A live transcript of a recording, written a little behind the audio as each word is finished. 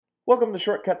Welcome to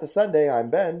Shortcut to Sunday. I'm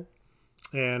Ben.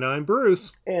 And I'm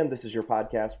Bruce. And this is your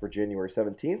podcast for January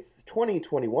 17th,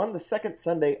 2021, the second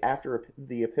Sunday after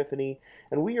the Epiphany.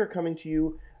 And we are coming to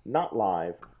you not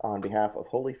live on behalf of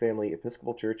Holy Family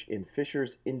Episcopal Church in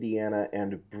Fishers, Indiana.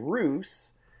 And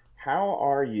Bruce, how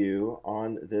are you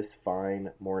on this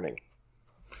fine morning?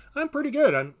 I'm pretty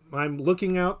good. I'm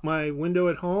looking out my window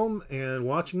at home and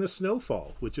watching the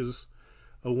snowfall, which is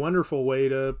a wonderful way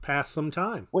to pass some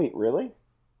time. Wait, really?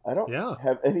 I don't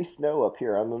have any snow up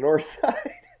here on the north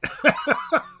side.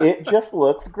 It just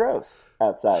looks gross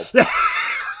outside.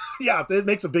 Yeah, it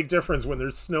makes a big difference when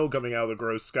there's snow coming out of the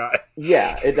gross sky.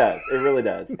 Yeah, it does. It really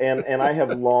does. And I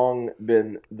have long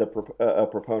been a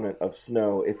proponent of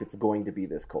snow if it's going to be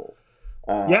this cold.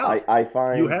 I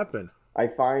find you have been. I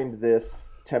find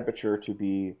this temperature to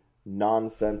be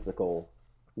nonsensical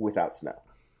without snow.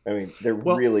 I mean, there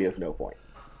really is no point.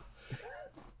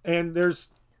 And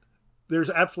there's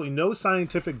absolutely no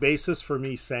scientific basis for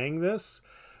me saying this,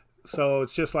 so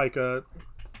it's just like a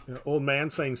old man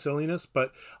saying silliness.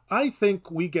 But I think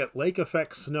we get lake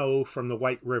effect snow from the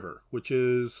White River, which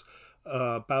is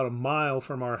about a mile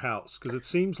from our house, because it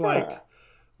seems like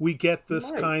we get this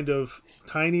kind of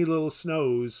tiny little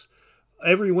snows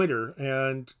every winter.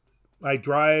 And I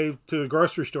drive to the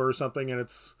grocery store or something, and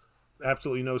it's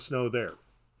absolutely no snow there.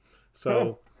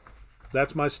 So.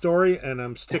 That's my story, and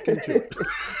I'm sticking to it.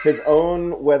 His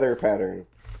own weather pattern.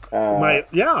 By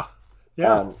the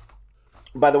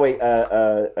way,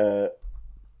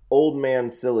 old man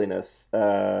silliness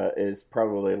is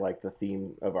probably like the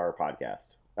theme of our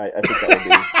podcast. I think that would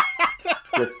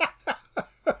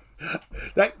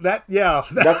be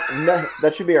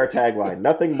that should be our tagline.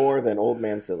 Nothing more than old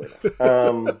man silliness.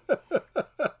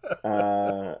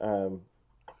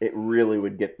 It really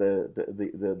would get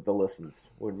the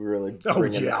listens. Would really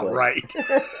bring in the place.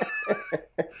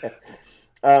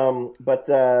 Right. But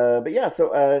yeah.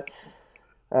 So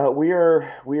we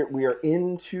are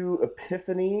into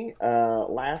Epiphany.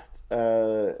 Last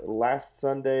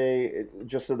Sunday,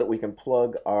 just so that we can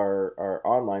plug our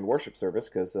online worship service,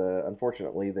 because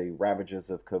unfortunately the ravages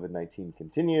of COVID-19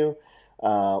 continue.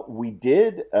 We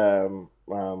did kind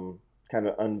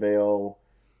of unveil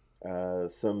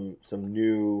some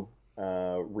new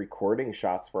recording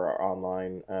shots for our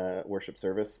online worship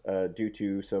service due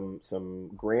to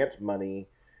some grant money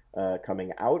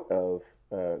coming out of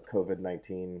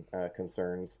COVID-19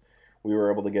 concerns. We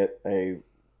were able to get a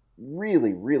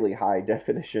really, really high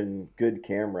definition good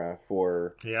camera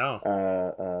for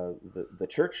the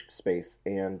church space,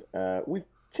 and we've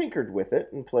tinkered with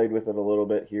it and played with it a little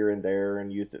bit here and there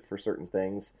and used it for certain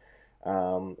things.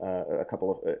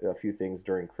 A few things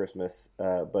during Christmas,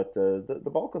 but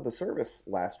the bulk of the service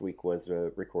last week was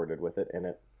recorded with it, and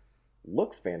it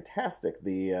looks fantastic.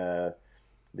 The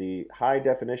high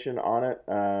definition on it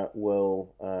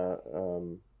will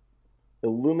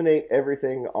illuminate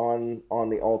everything on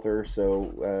the altar.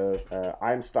 So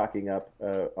I'm stocking up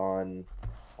on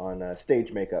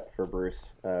stage makeup for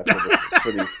Bruce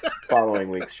for these following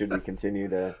weeks. Should we continue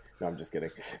to? No, I'm just kidding.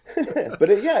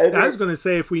 But I was going to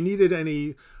say, if we needed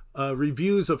any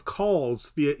reviews of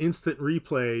calls via instant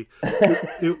replay,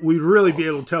 we'd really be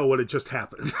able to tell what had just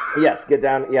happened. Yes, get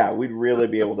down. Yeah, we'd really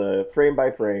be able to frame by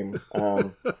frame.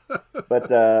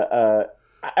 But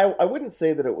I wouldn't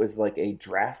say that it was like a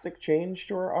drastic change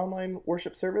to our online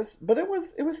worship service, but it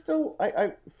was still,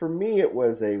 for me, it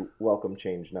was a welcome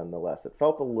change nonetheless. It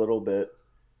felt a little bit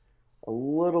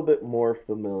more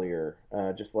familiar,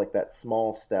 just like that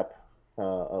small step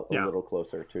a little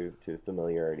closer to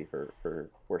familiarity for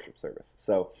worship service.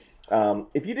 So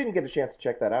if you didn't get a chance to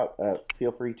check that out,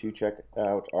 feel free to check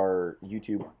out our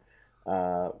YouTube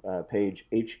page,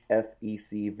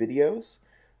 HFEC Videos,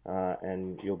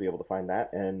 and you'll be able to find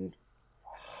that and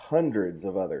hundreds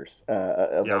of others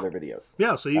other videos.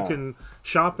 Yeah, so you can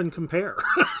shop and compare.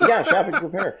 Shop and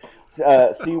compare.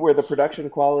 See where the production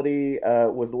quality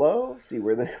was low, see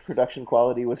where the production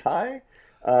quality was high,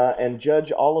 and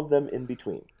judge all of them in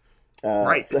between.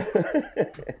 Right. So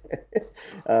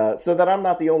that I'm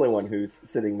not the only one who's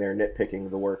sitting there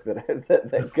nitpicking the work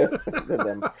that goes into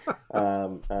them.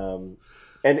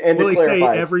 And they say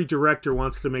every director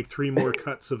wants to make 3 more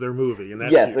cuts of their movie, and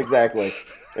that's yes, exactly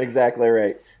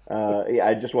right.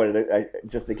 I just wanted to,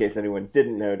 just in case anyone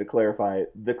didn't know, to clarify,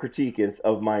 the critique is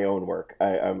of my own work.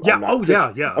 I'm not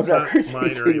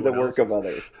critiquing the work of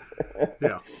others.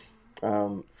 Yeah.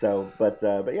 So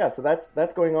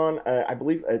that's going on. I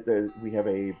believe we have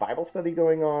a Bible study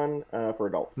going on for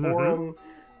Adult Forum.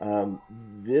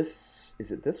 Is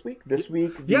it this week? This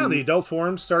week? The Adult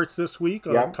Forum starts this week,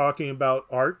 talking about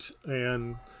art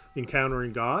and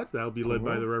encountering God. That'll be led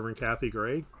by the Reverend Kathy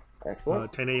Gray.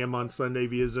 Excellent. 10 a.m. on Sunday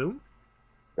via Zoom.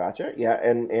 Gotcha. Yeah,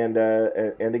 and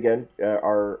again,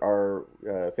 our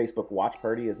Facebook watch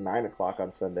party is 9 o'clock on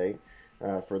Sunday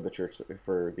for the church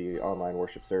for the online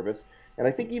worship service. And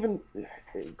I think even,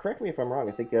 correct me if I'm wrong,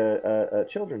 I think a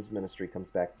children's ministry comes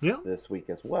back Yeah. this week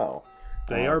as well.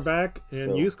 They are back,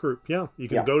 and youth group. Yeah, you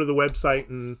can go to the website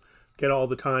and get all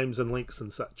the times and links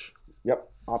and such. Yep,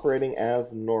 operating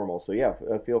as normal. So yeah,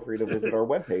 feel free to visit our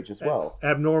webpage as well.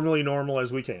 Abnormally normal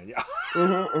as we can. Yeah.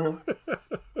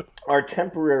 Our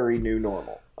temporary new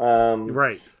normal.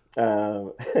 Right.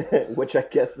 Which I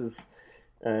guess is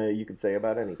you could say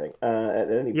about anything at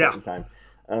any point in time.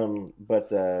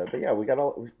 But yeah, we got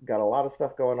a lot of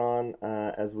stuff going on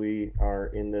as we are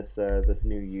in this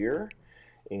new year,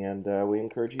 and we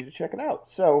encourage you to check it out.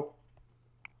 So,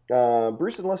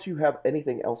 Bruce, unless you have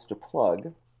anything else to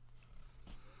plug,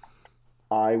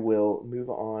 I will move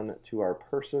on to our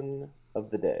person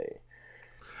of the day.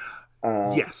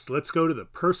 Yes, let's go to the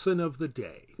person of the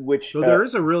day. Which so there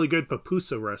is a really good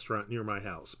pupusa restaurant near my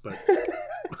house, but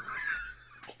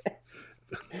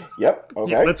yep.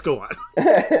 Okay. Yeah, let's go on.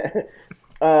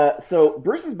 So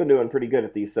Bruce has been doing pretty good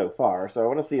at these so far. So I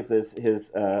want to see if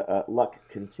his luck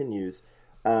continues.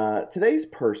 Today's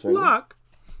person. Luck.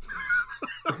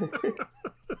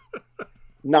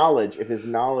 Knowledge. If his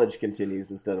knowledge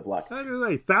continues instead of luck. I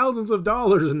say thousands of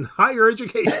dollars in higher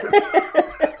education.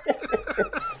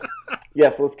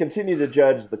 Yes, let's continue to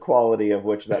judge the quality of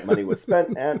which that money was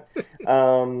spent at.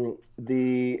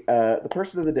 The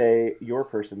person of the day, your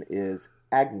person, is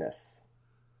Agnes.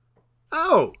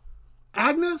 Oh,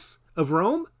 Agnes of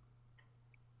Rome?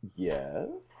 Yes.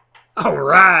 All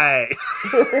right.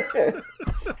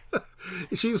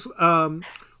 She's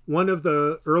one of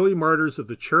the early martyrs of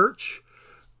the church,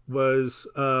 was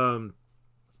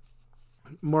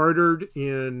martyred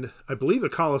in, I believe, the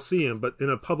Colosseum, but in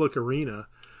a public arena.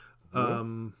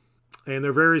 And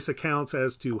there are various accounts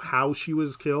as to how she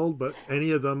was killed, but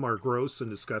any of them are gross and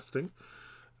disgusting.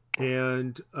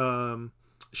 And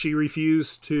she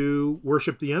refused to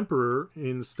worship the emperor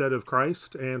instead of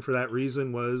Christ, and for that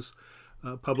reason was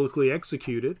publicly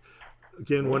executed.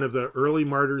 Again, one of the early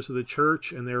martyrs of the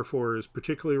church, and therefore is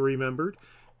particularly remembered,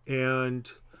 and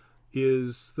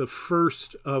is the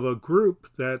first of a group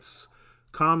that's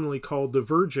commonly called the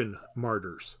Virgin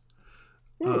Martyrs.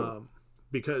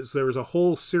 Because there was a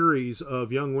whole series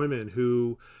of young women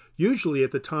who, usually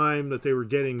at the time that they were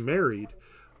getting married,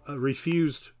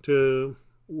 refused to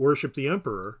worship the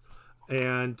emperor,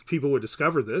 and people would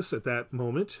discover this at that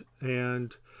moment,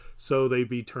 and so they'd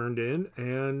be turned in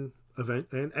and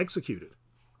executed.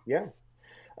 Yeah.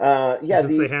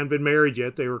 Since they hadn't been married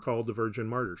yet, they were called the Virgin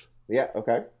Martyrs. Yeah,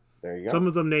 okay. There you go. Some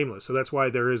of them nameless, so that's why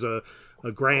there is a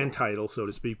grand title, so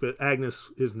to speak, but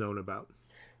Agnes is known about.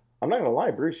 I'm not going to lie,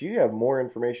 Bruce, you have more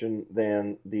information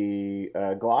than the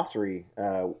glossary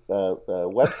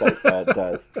website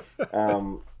does.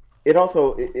 It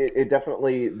also, it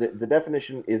definitely, the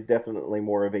definition is definitely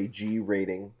more of a G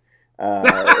rating.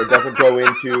 It doesn't go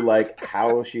into like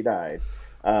how she died.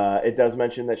 It does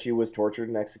mention that she was tortured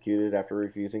and executed after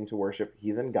refusing to worship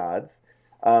heathen gods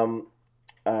by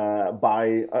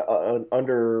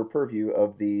under purview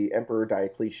of the Emperor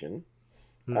Diocletian.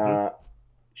 Mm-hmm.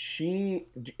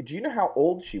 Do you know how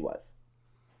old she was?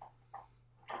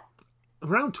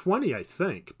 Around 20, I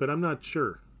think, but I'm not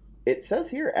sure. It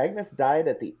says here Agnes died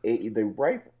at the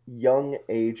ripe young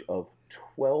age of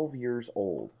 12 years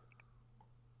old.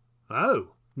 Oh,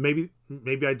 maybe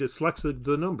I dyslexic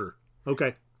the number.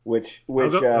 Okay. Which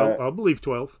I'll believe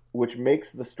 12. Which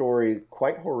makes the story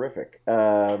quite horrific.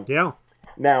 Yeah.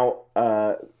 Now,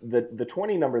 the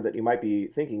 20 number that you might be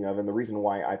thinking of, and the reason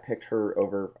why I picked her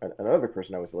over another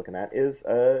person I was looking at, is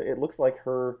it looks like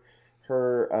her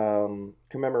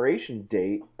commemoration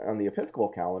date on the Episcopal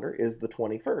calendar is the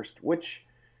 21st, which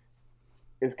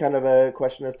is kind of a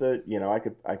question as to,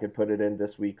 I could put it in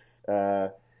this week's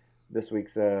person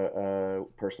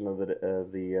of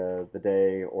the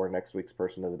day or next week's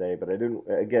person of the day, but I didn't.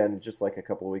 Again, just like a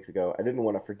couple of weeks ago, I didn't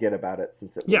want to forget about it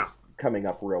since it was coming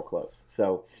up real close.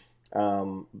 So,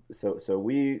 so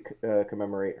we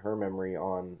commemorate her memory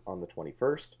on the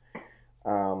 21st.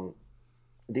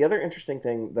 The other interesting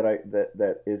thing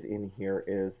that is in here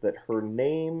is that her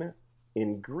name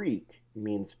in Greek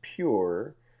means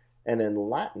pure, and in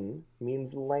Latin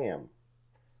means lamb.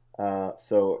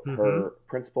 So her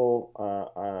principal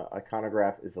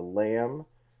iconograph is a lamb,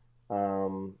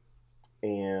 and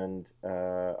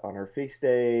on her feast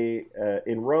day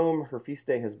in Rome, her feast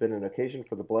day has been an occasion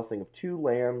for the blessing of 2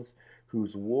 lambs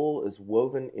whose wool is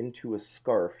woven into a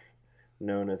scarf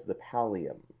known as the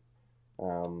pallium.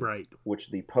 Right.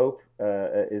 which the Pope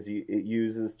it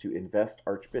uses to invest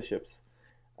archbishops.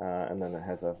 And then it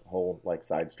has a whole like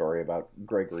side story about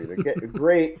Gregory the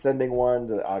Great sending one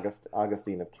to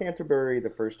Augustine of Canterbury, the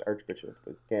first Archbishop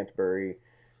of Canterbury.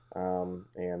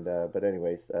 But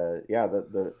anyways, yeah,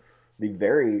 the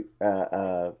very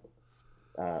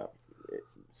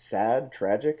sad,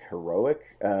 tragic,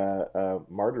 heroic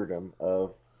martyrdom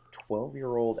of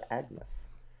 12-year-old Agnes.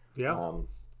 Yeah.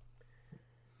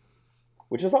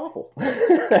 Which is awful.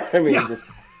 I mean, Yeah. just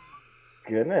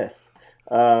goodness.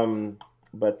 But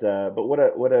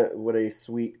what a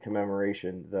sweet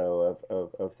commemoration though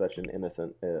of such an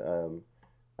innocent the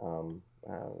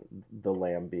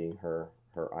lamb being her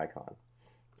icon.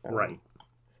 Right.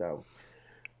 So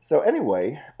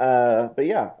anyway, but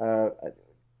yeah,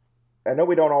 I know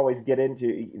we don't always get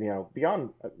into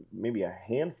beyond maybe a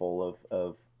handful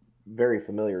of very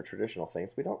familiar traditional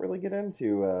saints. We don't really get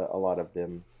into a lot of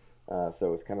them.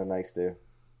 So it's kind of nice to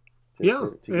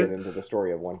get into the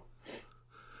story of one.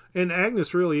 And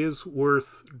Agnes really is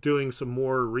worth doing some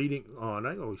more reading on.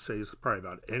 I always say it's probably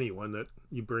about anyone that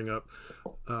you bring up,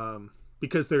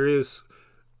 because there is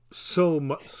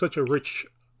such a rich,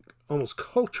 almost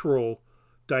cultural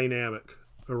dynamic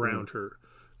around her.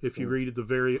 If you read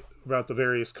about the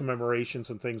various commemorations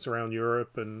and things around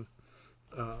Europe and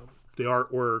the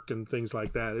artwork and things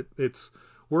like that, it's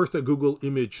worth a Google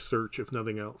image search if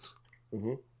nothing else.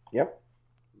 Mm-hmm. Yep,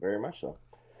 very much so.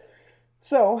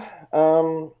 So,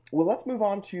 well, let's move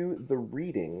on to the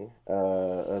readings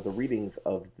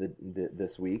of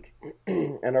this week.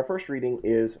 And our first reading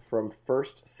is from 1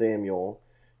 Samuel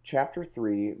chapter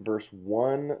 3, verse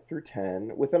 1 through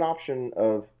 10, with an option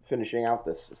of finishing out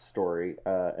this story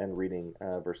and reading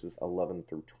verses 11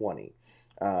 through 20.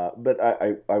 But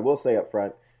I will say up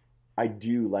front, I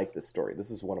do like this story.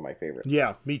 This is one of my favorites.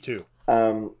 Yeah, me too.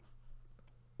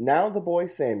 Now the boy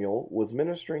Samuel was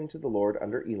ministering to the Lord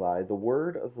under Eli. The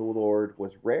word of the Lord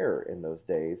was rare in those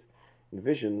days, and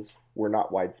visions were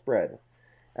not widespread.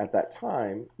 At that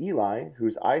time, Eli,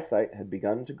 whose eyesight had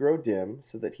begun to grow dim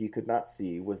so that he could not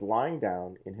see, was lying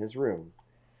down in his room.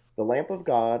 The lamp of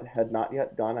God had not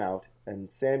yet gone out,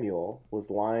 and Samuel was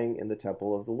lying in the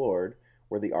temple of the Lord,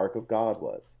 where the ark of God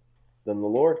was. Then the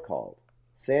Lord called,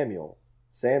 "Samuel,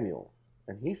 Samuel,"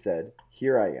 and he said,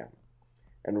 "Here I am,"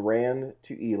 and ran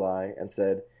to Eli and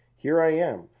said, "Here I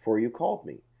am, for you called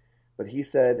me." But he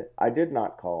said, "I did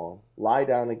not call. Lie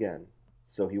down again."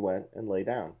 So he went and lay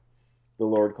down. The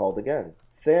Lord called again,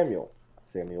 "Samuel."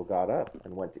 Samuel got up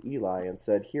and went to Eli and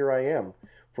said, "Here I am,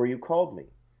 for you called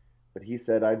me." But he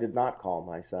said, "I did not call,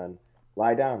 my son.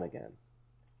 Lie down again."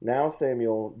 Now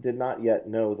Samuel did not yet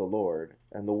know the Lord,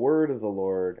 and the word of the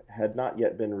Lord had not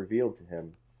yet been revealed to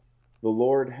him. The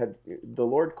Lord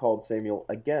called Samuel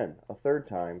again a third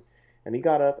time, and he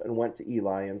got up and went to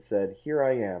Eli and said, "Here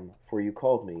I am, for you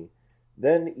called me."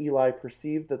 Then Eli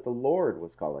perceived that the Lord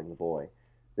was calling the boy.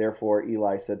 Therefore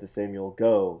Eli said to Samuel,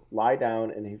 "Go, lie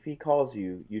down, and if he calls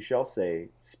you, you shall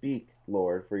say, 'Speak,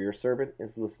 Lord, for your servant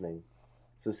is listening.'"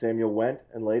 So Samuel went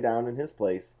and lay down in his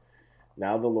place.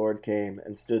 Now the Lord came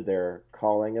and stood there,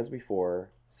 calling as before,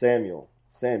 "Samuel,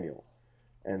 Samuel."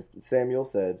 And Samuel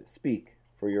said, "Speak,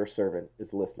 for your servant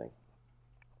is listening."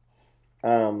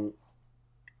 I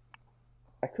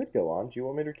could go on. Do you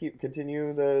want me to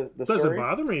continue the story? Doesn't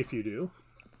bother me if you do.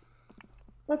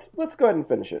 Let's go ahead and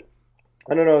finish it.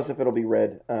 I don't know if it'll be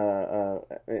read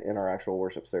in our actual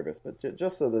worship service, but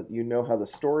just so that you know how the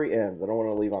story ends, I don't want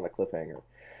to leave on a cliffhanger.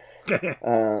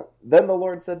 Then the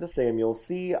Lord said to Samuel,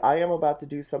 "See, I am about to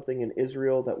do something in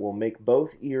Israel that will make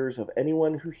both ears of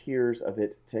anyone who hears of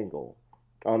it tingle.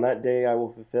 On that day I will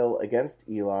fulfill against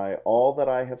Eli all that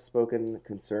I have spoken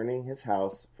concerning his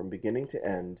house from beginning to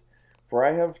end, for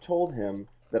I have told him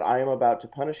that I am about to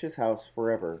punish his house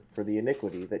forever for the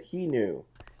iniquity that he knew,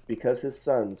 because his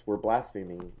sons were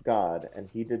blaspheming God, and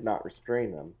he did not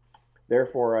restrain them.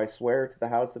 Therefore I swear to the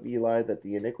house of Eli that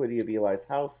the iniquity of Eli's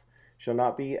house shall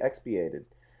not be expiated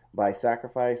by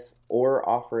sacrifice or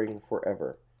offering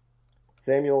forever."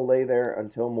 Samuel lay there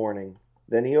until morning.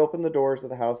 Then he opened the doors of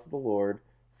the house of the Lord.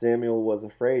 Samuel was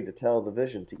afraid to tell the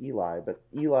vision to Eli, but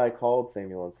Eli called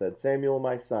Samuel and said, "Samuel,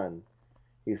 my son."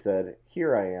 He said,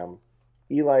 "Here I am."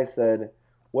 Eli said,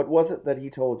 "What was it that he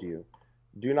told you?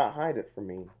 Do not hide it from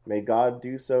me. May God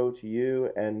do so to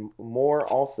you, and more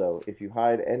also, if you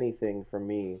hide anything from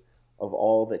me of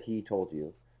all that he told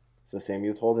you." So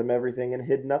Samuel told him everything and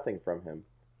hid nothing from him.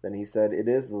 Then he said, "It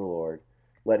is the Lord.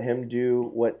 Let him do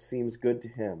what seems good to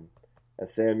him."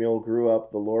 As Samuel grew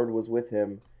up, the Lord was with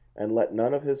him, and let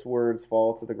none of his words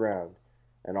fall to the ground.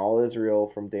 And all Israel,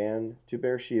 from Dan to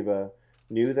Beersheba,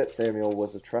 knew that Samuel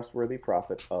was a trustworthy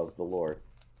prophet of the Lord.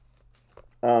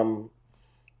 One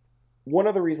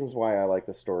of the reasons why I like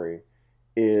this story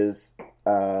is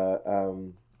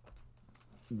the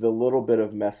little bit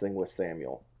of messing with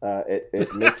Samuel.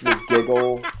 It makes me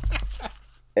giggle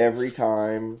every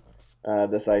time.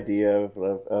 This idea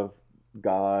of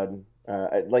God,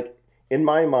 like in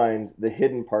my mind, the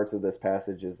hidden parts of this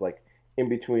passage is like in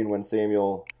between when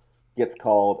Samuel gets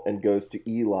called and goes to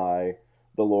Eli.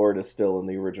 The Lord is still in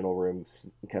the original room,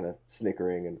 kind of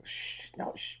snickering and shh,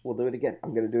 no, shh, we'll do it again.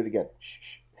 I'm going to do it again.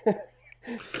 Shh.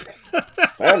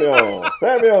 Samuel.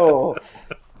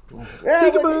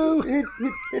 Yeah,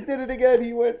 he did it again.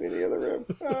 He went in the other room.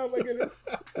 Oh my goodness,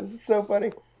 this is so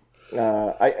funny.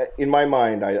 In my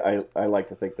mind, I like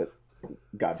to think that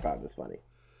God found this funny.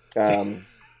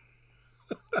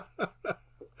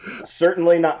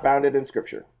 Certainly not founded in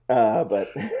Scripture, but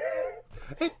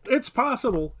it's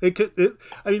possible. It could.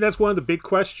 I mean, that's one of the big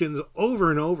questions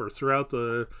over and over throughout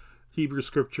the Hebrew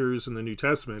Scriptures and the New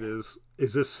Testament is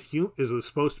this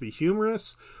supposed to be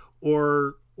humorous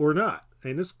or not?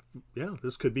 And this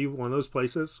could be one of those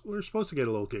places we're supposed to get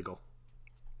a little giggle.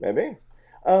 Maybe.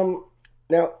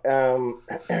 Now,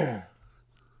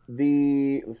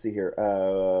 let's see here.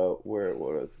 What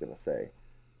I was going to say.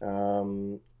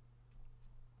 I'm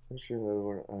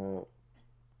sure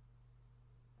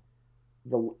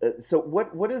so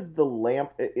what is the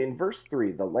lamp in verse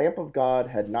 3? The lamp of God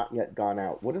had not yet gone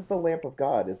out. What is the lamp of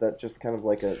God? Is that just kind of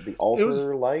like the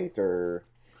altar light, or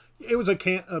it was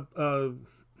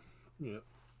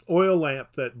oil lamp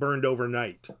that burned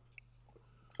overnight?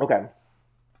 Okay.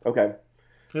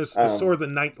 It's sort of the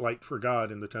night light for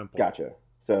God in the temple. Gotcha.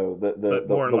 So the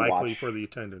more the likely watch for the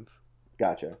attendants.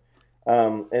 Gotcha.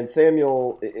 And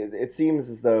Samuel, it seems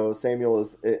as though Samuel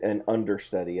is an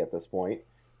understudy at this point,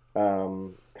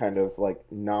 kind of like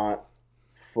not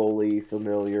fully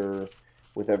familiar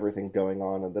with everything going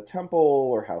on in the temple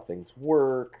or how things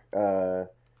work.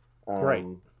 Right.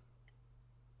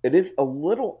 It is a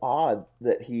little odd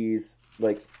that he's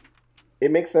like, it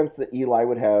makes sense that Eli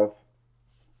would have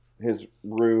his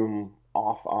room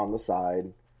off on the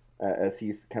side, as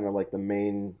he's kind of like the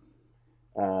main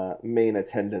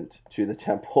attendant to the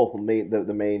temple,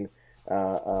 the main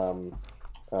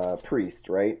priest,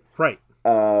 right? Right.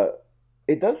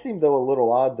 It does seem, though, a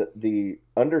little odd that the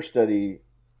understudy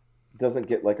doesn't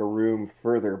get like a room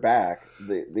further back.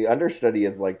 The understudy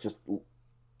is like just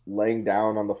laying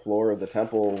down on the floor of the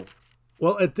temple.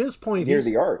 Well, at this point, near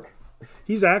the ark,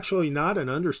 he's actually not an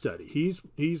understudy.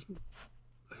 He's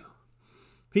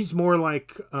more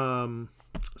like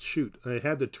shoot, I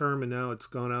had the term and now it's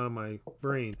gone out of my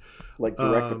brain. Like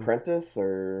direct apprentice,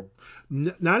 or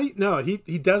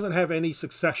he doesn't have any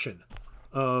succession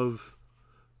of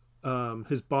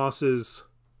his boss's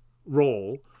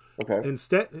role. Okay.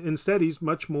 Instead, he's a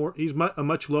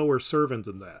much lower servant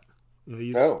than that.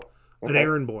 He's an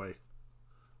errand boy,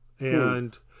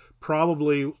 and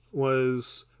probably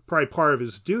part of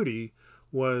his duty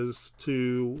was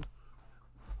to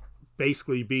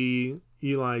basically be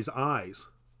Eli's eyes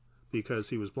because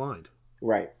he was blind.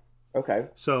 Right. Okay.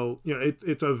 So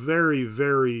it's a very,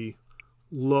 very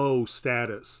low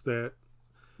status that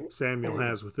Samuel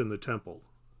has within the temple.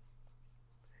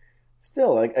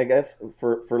 Still, I guess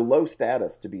for low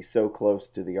status to be so close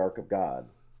to the Ark of God,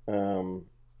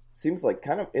 seems like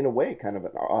kind of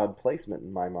an odd placement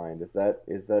in my mind. Is that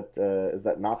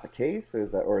not the case?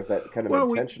 Is that kind of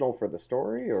intentional for the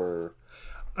story, or?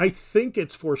 I think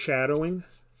it's foreshadowing.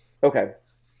 Okay.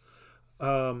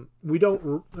 We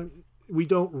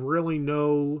don't really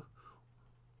know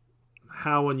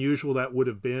how unusual that would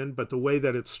have been, but the way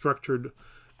that it's structured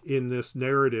in this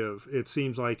narrative, it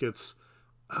seems like it's,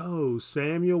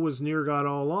 Samuel was near God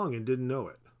all along and didn't know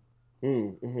it.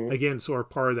 Mm-hmm. Again, sort of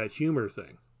part of that humor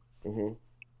thing. Mm-hmm.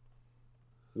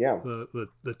 Yeah.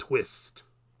 The twist.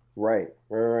 Right.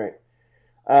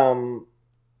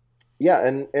 Yeah,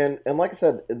 and like I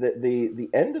said, the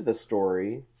end of the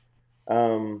story,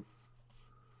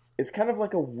 is kind of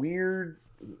like a weird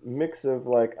mix of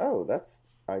like,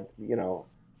 I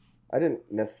didn't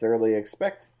necessarily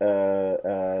expect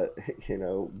God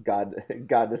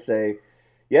to say,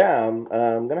 yeah, I'm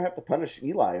gonna have to punish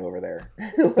Eli over there.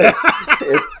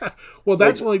 Well,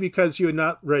 that's only because you had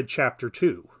not read chapter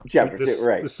 2. Chapter 2,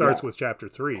 right? This starts with chapter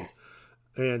 3,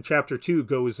 and chapter 2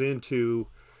 goes into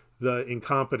the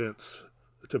incompetence,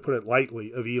 to put it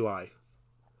lightly, of Eli,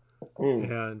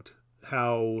 and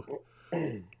how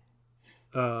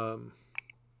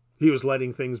he was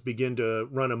letting things begin to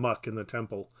run amok in the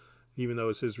temple, even though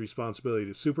it's his responsibility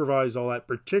to supervise all that,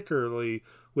 particularly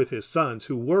with his sons,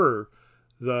 who were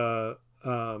the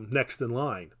next in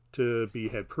line to be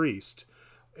head priest,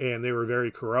 and they were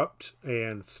very corrupt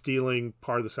and stealing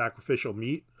part of the sacrificial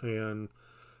meat and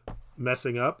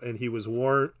messing up. And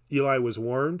Eli was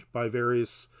warned by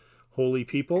various holy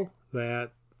people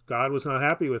that God was not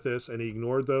happy with this, and he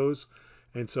ignored those.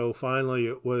 And so finally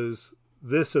it was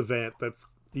this event that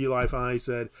Eli finally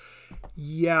said,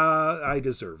 yeah, I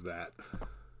deserve that.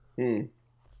 Hmm.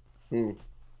 Hmm.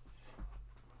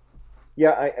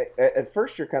 Yeah, at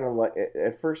first you're kind of like,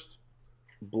 at first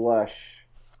blush,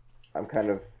 I'm kind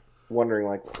of wondering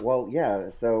like, well, yeah,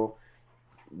 so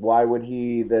why would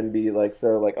he then be like,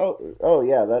 so like, oh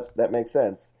yeah, that makes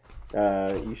sense.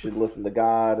 You should listen to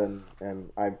God,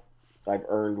 and I've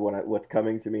earned what's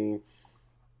coming to me.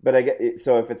 But I get it,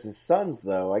 so if it's his sons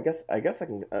though, I guess I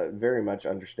can very much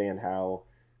understand how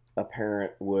a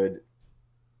parent would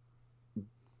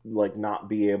like not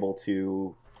be able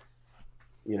to,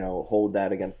 hold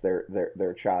that against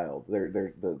their child.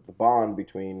 The bond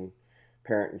between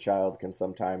parent and child can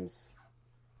sometimes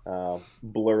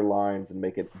blur lines and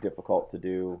make it difficult to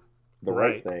do the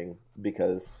right Right. thing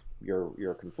because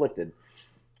you're conflicted.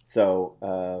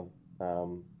 So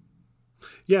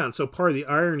Yeah, and so part of the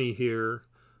irony here,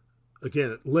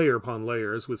 again, layer upon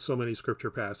layers with so many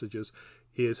scripture passages,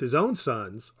 is his own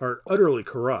sons are utterly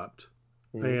corrupt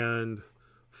mhm, and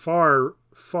far,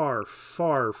 far,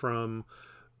 far from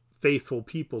faithful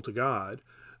people to God.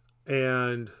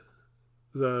 And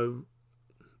the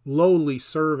lowly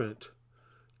servant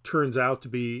turns out to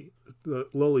be the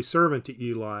lowly servant to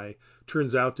Eli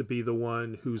turns out to be the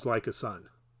one who's like a son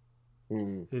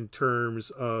mhm, in terms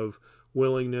of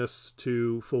willingness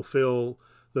to fulfill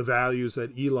the values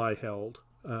that Eli held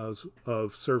as,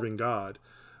 of serving God.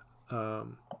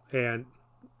 And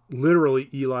literally,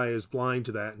 Eli is blind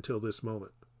to that until this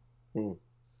moment. mhm.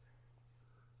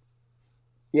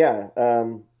 Yeah.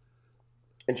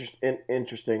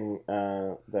 Interesting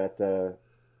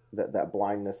that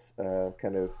blindness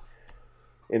kind of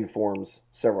informs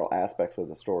several aspects of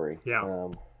the story. Yeah.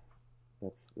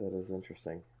 That is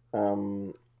interesting.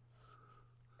 Um,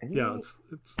 Yeah, any it's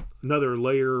another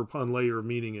layer upon layer of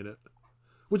meaning in it,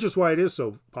 which is why it is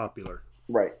so popular.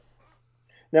 right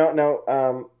now.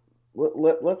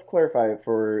 Let's clarify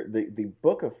for the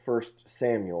book of First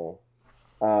Samuel.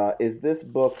 Is this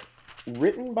book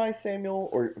written by Samuel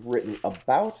or written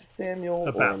about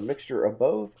Samuel or a About. mixture of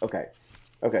both? Okay.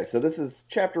 Okay, so this is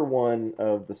chapter one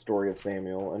of the story of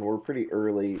Samuel, and we're pretty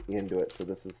early into it. So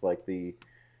this is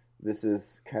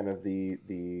kind of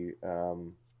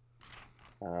um,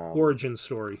 Origin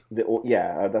story.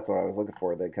 yeah, that's what I was looking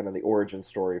for. The kind of the origin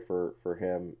story for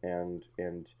him, and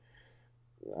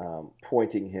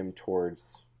pointing him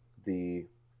towards the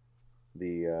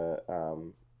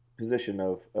position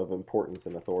of importance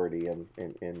and authority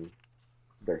in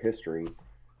their history.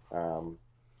 Um,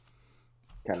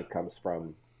 Kind of comes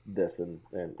from this, and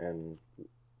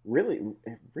really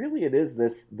it is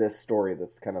this story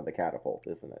that's kind of the catapult,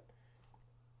 isn't it?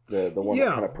 The one that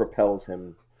kind Yeah, of propels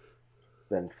him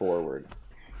then forward.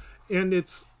 and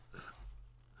it's,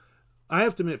 I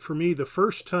have to admit, for me, the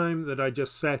first time that I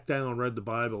just sat down and read the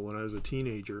Bible when I was a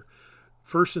teenager,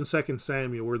 First and Second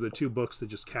Samuel were the two books that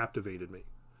just captivated me.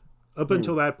 Up Hmm.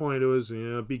 until that point, it was,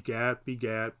 begat,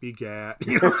 begat, begat,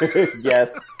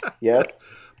 Yes, yes,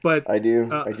 But uh, I do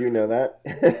know that.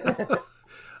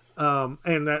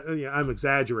 and that, I'm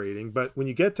exaggerating, but when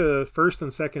you get to First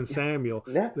and Second Yeah, Samuel,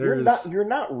 no, there's you're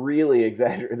not really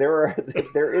exaggerating.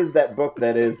 There is that book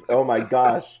that is, oh my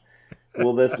gosh,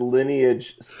 will this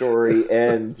lineage story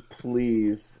end,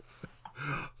 please?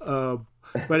 uh,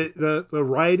 but the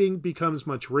writing becomes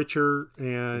much richer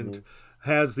and Hmm.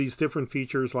 has these different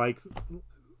features like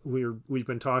we've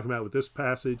been talking about with this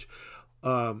passage,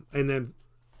 and then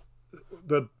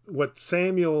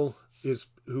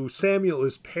who Samuel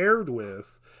is paired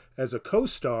with as a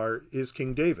co-star is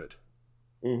King David,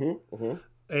 Hmm. Hmm.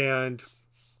 and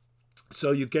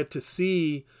so you get to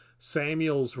see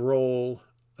Samuel's role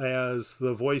as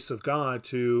the voice of God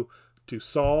to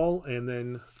Saul, and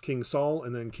then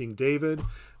King David,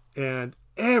 and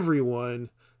everyone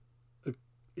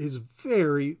is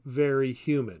very, very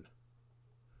human.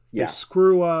 They Yeah.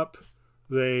 screw up,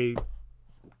 they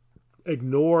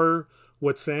ignore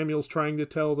what Samuel's trying to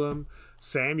tell them.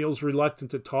 Samuel's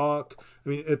reluctant to talk. I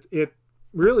mean, it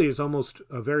really is almost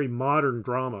a very modern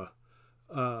drama,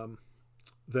 um,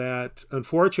 that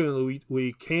unfortunately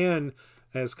we can,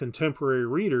 as contemporary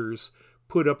readers,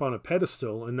 put up on a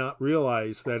pedestal and not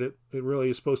realize that it really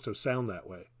is supposed to sound that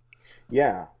way.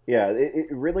 Yeah, yeah. It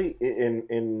really,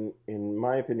 in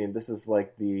my opinion, this is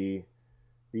like these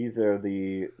are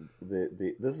the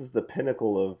this is the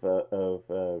pinnacle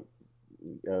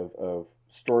of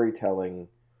storytelling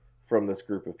from this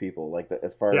group of people. Like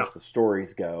as far Yeah. as the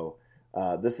stories go,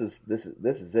 this is it.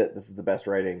 This is the best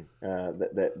writing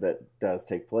that does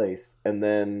take place. And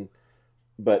then,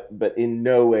 but in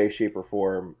no way, shape, or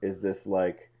form is this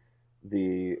like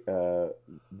the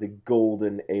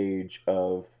golden age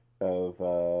of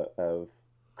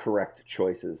correct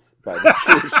choices by the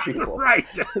Jewish people. Right.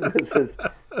 This is,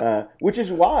 which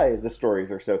is why the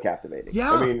stories are so captivating.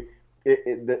 Yeah. I mean,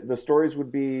 the stories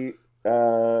would be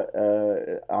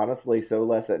honestly so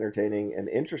less entertaining and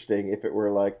interesting if it were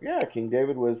like, yeah, King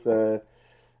David was given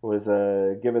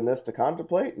this to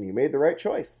contemplate, and he made the right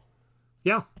choice.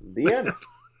 Yeah. The end.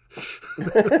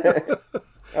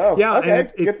 Oh, Yeah, okay,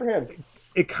 and good for him.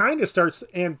 It kind of starts,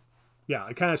 and yeah,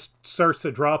 it kind of starts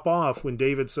to drop off when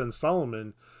David's son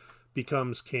Solomon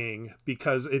becomes king,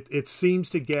 because it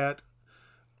seems to get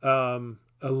a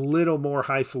little more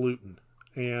highfalutin,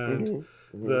 and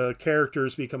the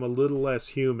characters become a little less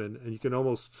human, and you can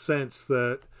almost sense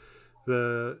that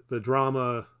the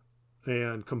drama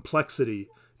and complexity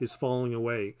is falling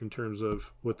away in terms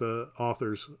of what the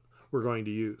authors were going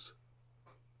to use.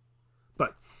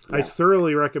 But yeah. I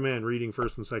thoroughly recommend reading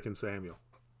 1st and 2nd Samuel.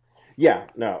 Yeah,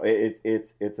 no, it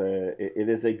is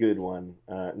a good one.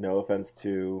 No offense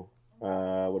to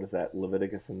what is that,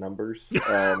 Leviticus and Numbers?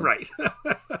 Right.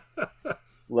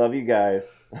 Love you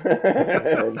guys.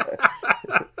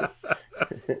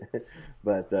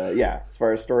 But yeah, as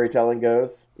far as storytelling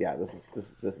goes, yeah, this is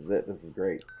it. This is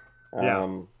great.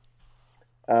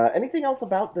 Anything else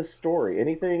about this story?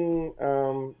 Anything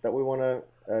that we want to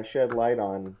shed light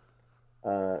on?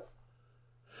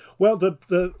 Well,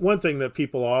 the one thing that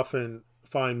people often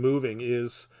find moving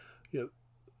is,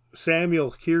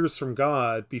 Samuel hears from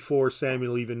God before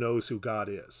Samuel even knows who God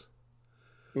is.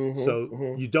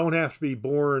 So you don't have to be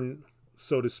born,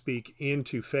 so to speak,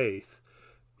 into faith.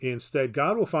 Instead,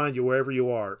 God will find you wherever you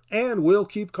are and will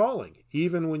keep calling,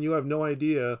 even when you have no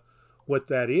idea what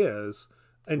that is,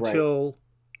 until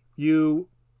you,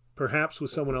 perhaps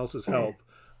with someone else's help,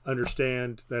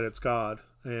 understand that it's God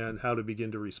and how to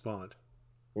begin to respond.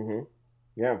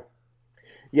 Yeah.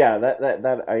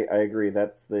 That I agree.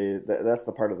 That's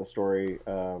the part of the story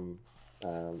that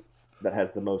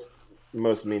has the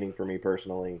most meaning for me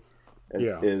personally.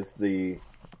 Is the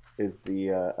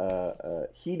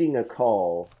heeding a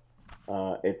call.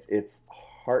 It's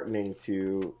heartening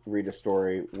to read a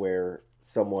story where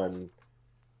someone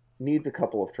needs a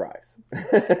couple of tries.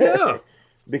 Yeah.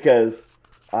 Because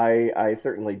I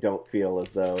certainly don't feel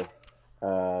as though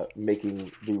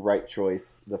making the right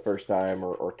choice the first time,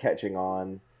 or catching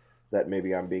on that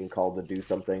maybe I'm being called to do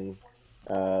something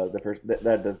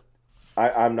that does.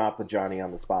 I'm not the Johnny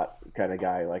on the spot kind of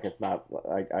guy. Like, it's not.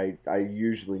 I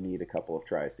usually need a couple of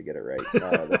tries to get it right.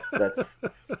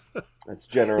 That's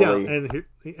generally. Yeah,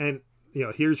 and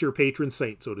here's your patron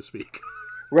saint, so to speak.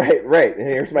 Right. And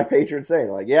here's my patron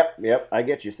saint. Like, yep, I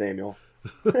get you, Samuel.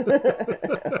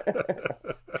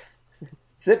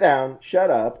 Sit down, shut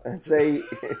up, and say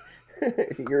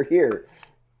you're here.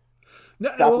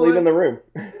 Stop leaving the room.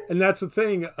 And that's the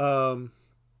thing.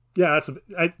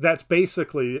 That's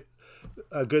basically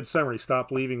a good summary.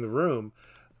 Stop leaving the room.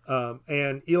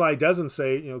 And Eli doesn't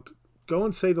say, go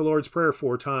and say the Lord's Prayer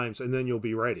 4 times and then you'll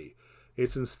be ready.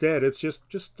 It's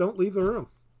just don't leave the room.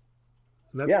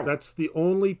 And that's the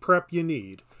only prep you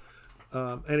need.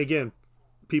 And again,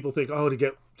 people think,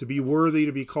 to be worthy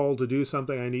to be called to do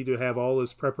something, I need to have all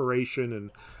this preparation and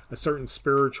a certain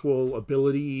spiritual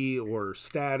ability or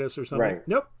status or something. Right.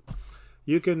 Nope.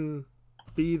 You can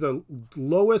be the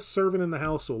lowest servant in the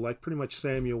household, like pretty much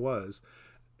Samuel was,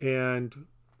 and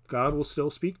God will still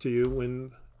speak to you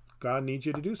when God needs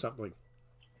you to do something.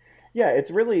 Yeah, it's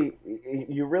really,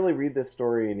 you really read this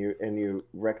story and you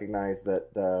recognize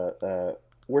that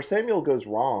where Samuel goes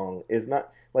wrong is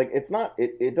not like,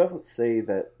 it doesn't say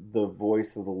that the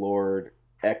voice of the Lord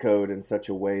echoed in such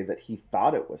a way that he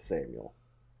thought it was Samuel.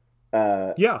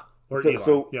 Eli. Eli.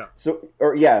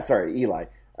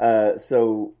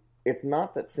 So it's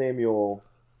not that Samuel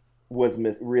was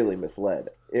really misled.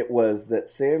 It was that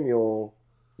Samuel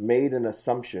made an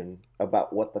assumption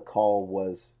about what the call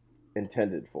was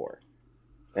intended for,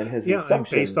 and his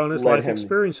assumption, and based on his life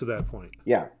experience to that point.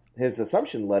 Yeah, his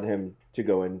assumption led him to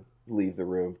go and leave the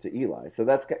room to Eli. So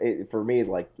that's, for me,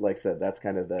 like I said, that's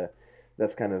kind of the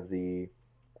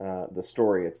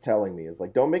story it's telling me, is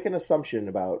like, don't make an assumption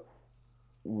about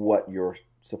what you're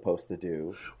supposed to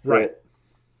do.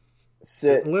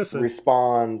 Sit, listen,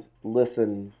 respond,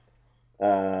 listen,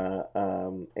 and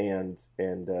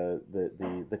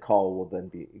the call will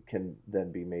can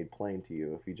then be made plain to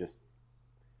you if you just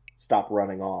stop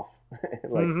running off.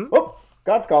 Like,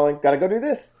 God's calling. Got to go do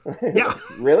this. Yeah.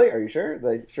 Really? Are you sure?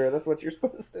 Sure that's what you're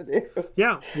supposed to do?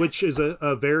 Yeah, which is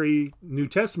a very New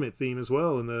Testament theme as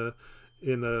well.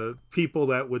 In the people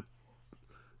that would,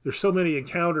 there's so many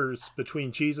encounters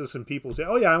between Jesus and people say,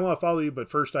 "Oh yeah, I want to follow you, but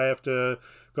first I have to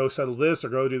go settle this or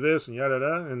go do this," and yada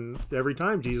yada. And every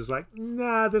time Jesus is like,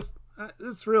 "Nah, this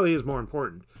really is more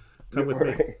important. Come with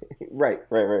me." Right.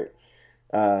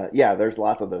 Yeah, there's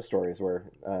lots of those stories where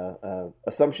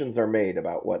assumptions are made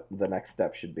about what the next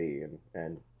step should be,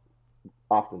 and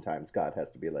oftentimes God has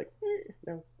to be like,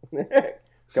 no,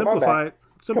 Simplify it.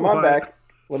 Come on back.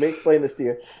 Let me explain this to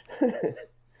you.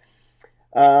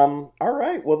 All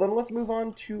right. Well, then let's move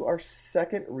on to our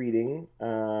second reading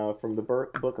from the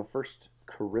book of 1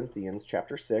 Corinthians,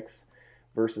 chapter 6,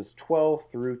 verses 12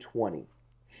 through 20.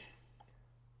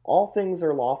 All things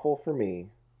are lawful for me,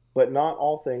 but not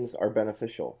all things are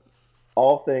beneficial.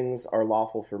 All things are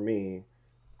lawful for me,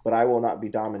 but I will not be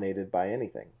dominated by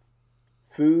anything.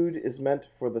 Food is meant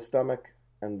for the stomach,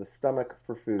 and the stomach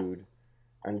for food,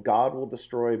 and God will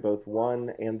destroy both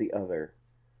one and the other.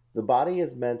 The body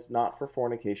is meant not for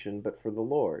fornication, but for the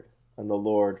Lord, and the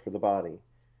Lord for the body.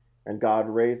 And God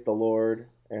raised the Lord,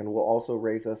 and will also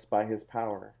raise us by his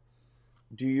power.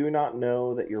 Do you not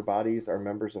know that your bodies are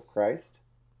members of Christ?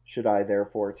 Should I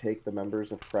therefore take the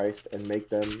members of Christ and make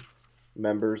them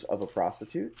members of a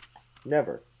prostitute?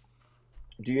 Never.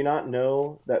 Do you not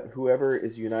know that whoever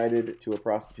is united to a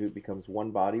prostitute becomes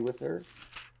one body with her?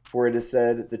 For it is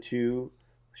said, the two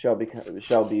shall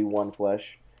be one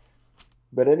flesh.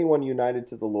 But anyone united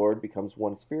to the Lord becomes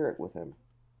one spirit with him.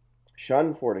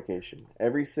 Shun fornication.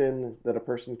 Every sin that a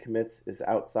person commits is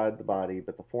outside the body,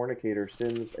 but the fornicator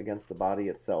sins against the body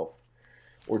itself.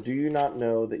 Or do you not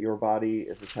know that your body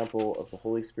is a temple of the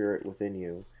Holy Spirit within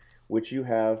you, which you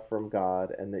have from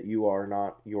God, and that you are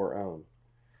not your own?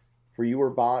 For you were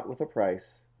bought with a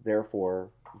price, therefore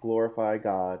glorify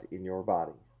God in your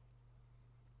body.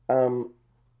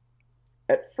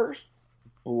 At first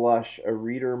blush, a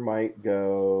reader might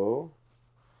go,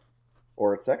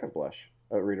 or at second blush,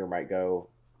 a reader might go,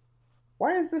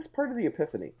 why is this part of the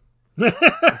Epiphany?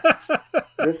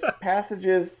 This passage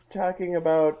is talking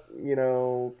about,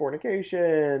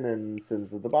 fornication and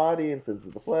sins of the body and sins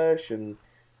of the flesh, and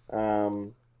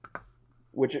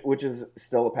which is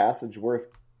still a passage worth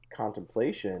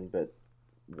contemplation. But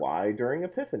why during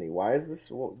Epiphany? Why is this?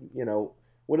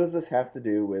 What does this have to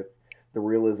do with the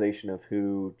realization of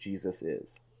who Jesus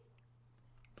is?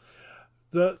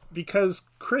 Because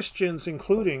Christians,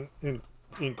 including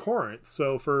in Corinth,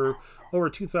 so for over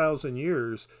 2,000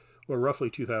 years, or roughly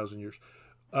 2,000 years,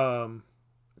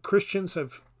 Christians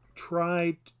have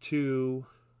tried to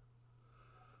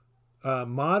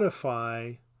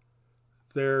modify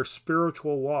their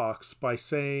spiritual walks by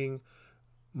saying,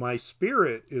 my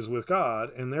spirit is with God,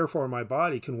 and therefore my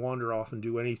body can wander off and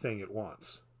do anything it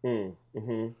wants.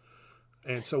 Mm-hmm.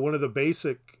 And so one of the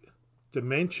basic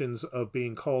dimensions of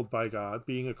being called by God,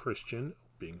 being a Christian,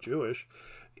 being Jewish,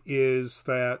 is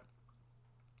that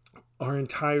our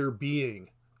entire being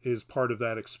is part of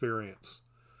that experience.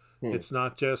 It's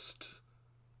not just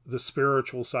the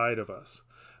spiritual side of us.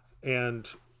 And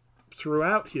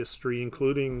throughout history,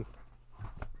 including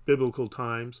biblical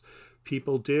times,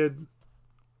 people did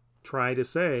try to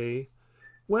say,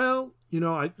 well,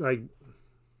 I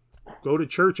go to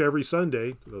church every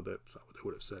Sunday, though that's not what they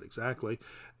would have said exactly,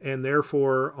 and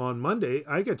therefore on Monday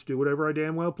I get to do whatever I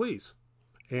damn well please.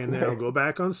 And then I'll go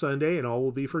back on Sunday and all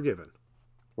will be forgiven.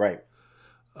 Right.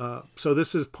 So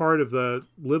this is part of the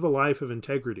live a life of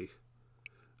integrity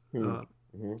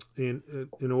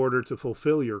in order to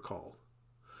fulfill your call.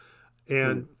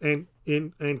 And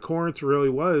in Corinth really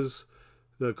was,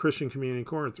 the Christian community in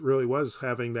Corinth really was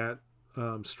having that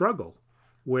struggle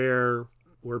where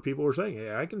people were saying,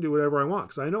 hey, I can do whatever I want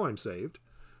because I know I'm saved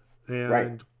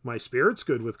and my spirit's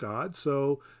good with God.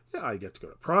 So yeah, I get to go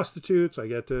to prostitutes. I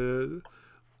get to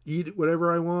eat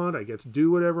whatever I want. I get to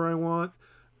do whatever I want.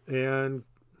 And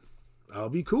I'll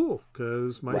be cool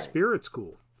because my spirit's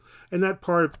cool. And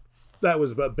that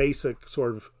was a basic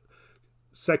sort of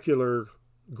secular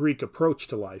Greek approach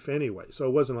to life anyway. So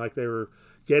it wasn't like they were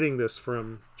getting this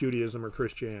from Judaism or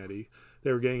Christianity.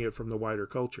 They were getting it from the wider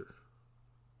culture.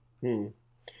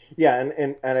 Yeah,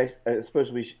 and I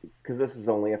suppose we should, because this is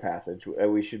only a passage,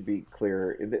 we should be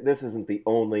clear. This isn't the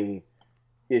only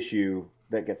issue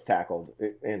that gets tackled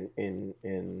in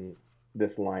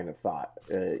this line of thought.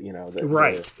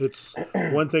 It's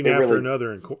one thing after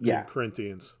another in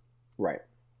Corinthians. Right.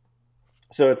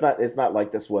 So it's not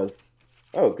like this was,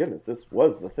 oh goodness, this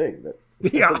was the thing that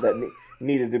that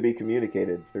needed to be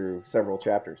communicated through several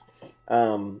chapters.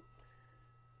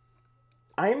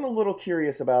 I'm a little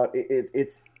curious about it.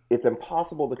 It's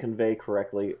impossible to convey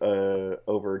correctly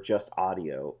over just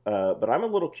audio, but I'm a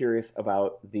little curious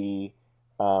about the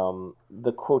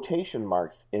quotation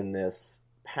marks in this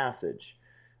passage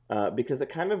because it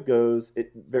kind of goes.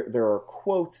 There are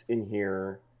quotes in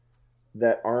here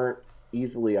that aren't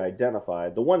easily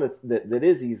identified. The one that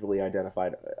is easily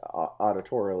identified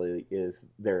auditorily is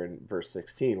there in verse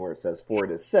 16, where it says, "For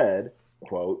it is said,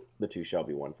 quote, the two shall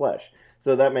be one flesh."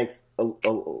 So that makes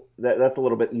that's a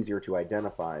little bit easier to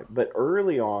identify. But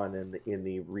early on in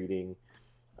the reading,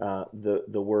 the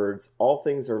words "all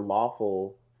things are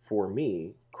lawful for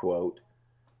me," quote,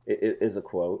 it is a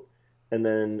quote, and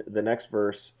then the next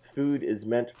verse, "Food is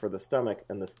meant for the stomach,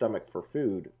 and the stomach for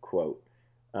food," quote.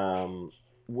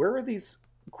 Where are these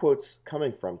quotes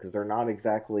coming from? Because they're not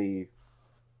exactly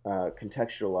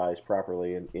contextualized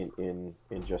properly in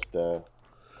just Well,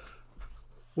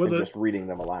 and just reading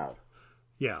them aloud.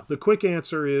 yeah, the quick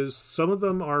answer is some of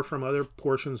them are from other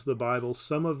portions of the Bible.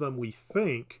 Some of them we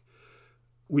think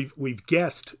we've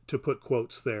guessed to put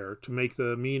quotes there to make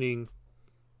the meaning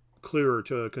clearer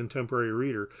to a contemporary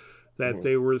reader, that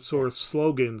they were sort of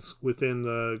slogans within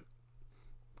the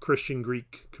Christian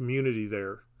Greek community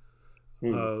there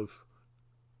of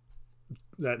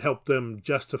that helped them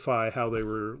justify how they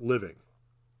were living.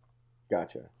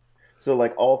 Gotcha. So,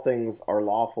 like, all things are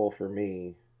lawful for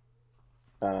me.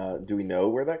 Do we know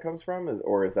where that comes from,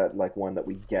 or is that like one that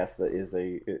we guess that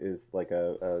is like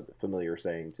a familiar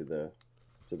saying to the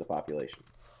population?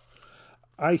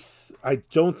 I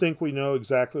don't think we know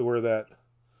exactly where that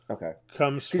Okay,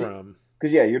 comes from.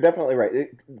 Because yeah, you're definitely right.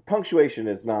 Punctuation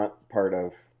is not part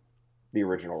of the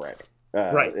original writing.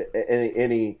 Right.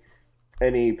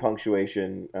 Any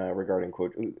punctuation regarding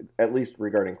at least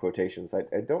regarding quotations.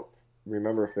 I don't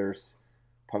remember if there's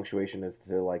punctuation as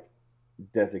to like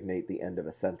designate the end of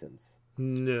a sentence.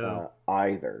 No.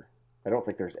 Either. I don't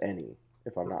think there's any,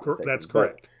 if I'm not mistaken. That's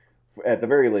correct. But at the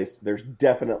very least, there's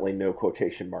definitely no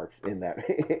quotation marks in that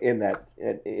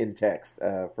in text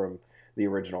from the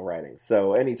original writing.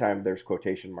 So anytime there's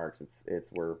quotation marks,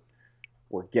 it's we're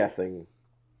guessing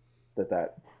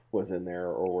that was in there,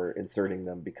 or we're inserting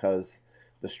them because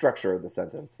the structure of the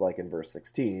sentence, like in verse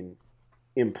 16,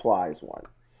 implies one.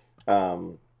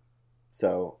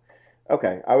 So,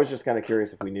 okay, I was just kind of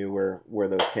curious if we knew where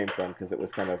those came from, because it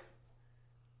was kind of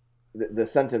the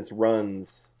sentence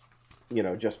runs,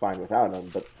 just fine without them,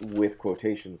 but with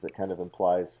quotations, it kind of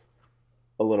implies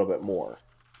a little bit more.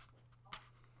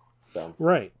 So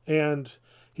right, and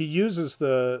he uses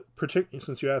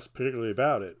since you asked particularly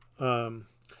about it,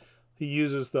 he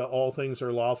uses the "all things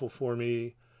are lawful for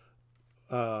me,"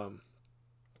 but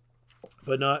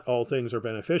not all things are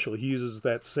beneficial. He uses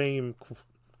that same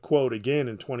quote again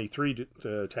in 23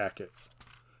 to attack it,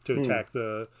 to attack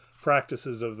the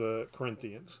practices of the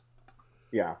Corinthians.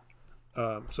 Yeah.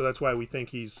 So that's why we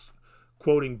think he's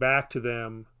quoting back to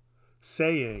them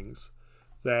sayings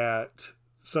that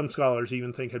some scholars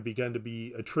even think had begun to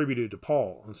be attributed to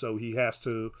Paul. And so he has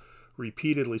to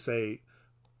repeatedly say,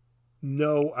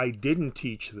 "No, I didn't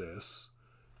teach this."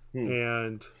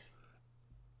 And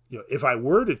if I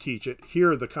were to teach it,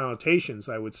 here are the connotations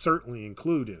I would certainly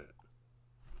include in it.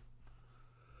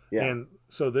 Yeah. And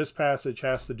so this passage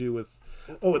has to do with...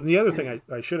 Oh, and the other thing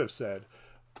I should have said,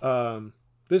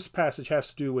 this passage has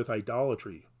to do with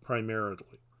idolatry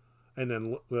primarily. And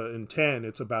then in 10,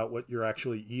 it's about what you're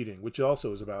actually eating, which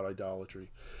also is about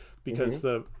idolatry. Because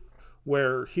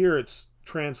where here it's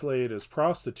translated as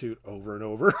prostitute over and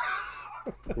over.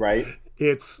 Right.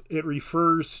 It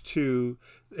refers to...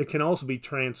 It can also be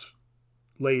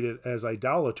translated as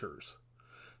idolaters.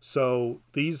 So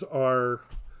these are...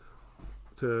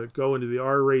 To go into the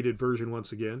R-rated version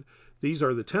once again, these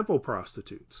are the temple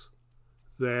prostitutes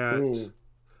that,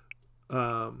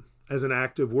 as an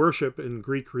act of worship in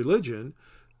Greek religion,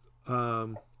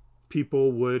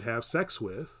 people would have sex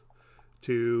with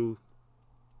to...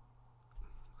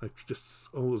 I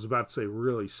was about to say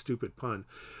really stupid pun.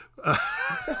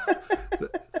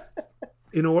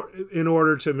 In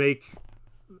order to make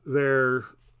their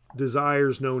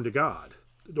desires known to God,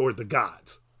 or the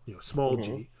gods, small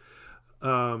g.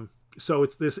 So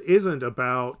this isn't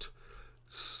about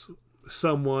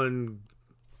someone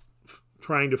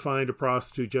trying to find a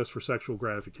prostitute just for sexual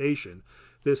gratification.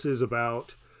 This is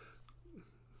about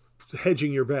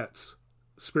hedging your bets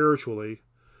spiritually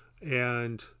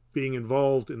and being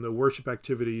involved in the worship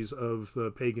activities of the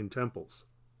pagan temples.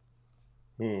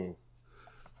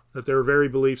 That there are very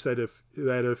beliefs that if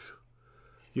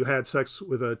you had sex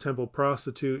with a temple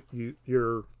prostitute,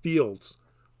 your fields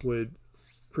would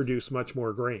produce much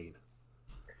more grain.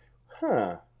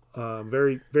 Huh.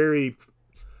 Very, very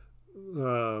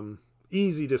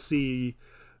easy to see,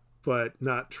 but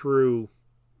not true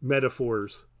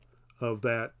metaphors of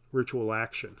that ritual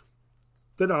action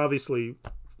that obviously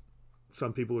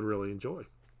some people would really enjoy.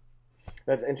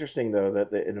 That's interesting, though,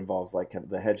 that it involves like kind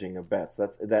of the hedging of bets.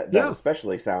 That Yeah,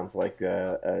 especially sounds like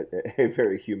a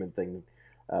very human thing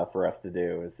for us to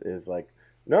do. Is like,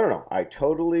 no. I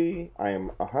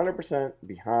am 100%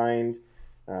 behind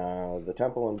the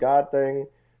temple and God thing,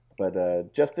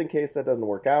 but just in case that doesn't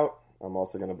work out, I'm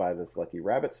also going to buy this lucky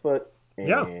rabbit's foot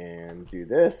yeah, and do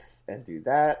this and do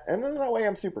that, and then that way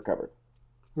I'm super covered.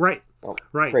 right, I'll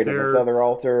right. pray to this other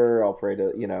altar. I'll pray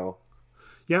to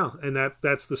Yeah, and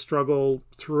that's the struggle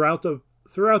throughout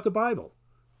the Bible,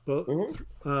 but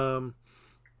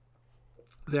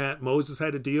that Moses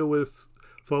had to deal with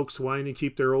folks wanting to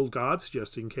keep their old gods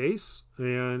just in case,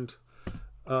 and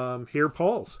here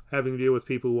Paul's having to deal with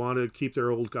people who want to keep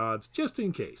their old gods just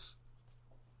in case.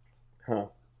 Huh.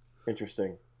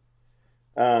 Interesting.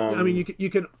 I mean, you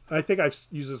can. I think I've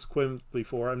used this equivalent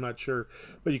before. I'm not sure,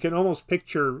 but you can almost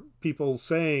picture people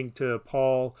saying to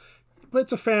Paul, "But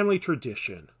it's a family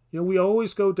tradition. We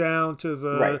always go down to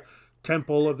the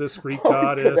temple of this Greek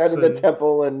goddess. Go down to the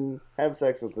temple and have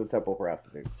sex with the temple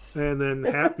prostitute, and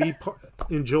then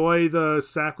enjoy the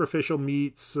sacrificial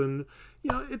meats, and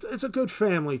it's a good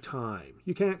family time.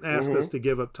 You can't ask us to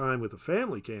give up time with the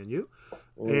family, can you?"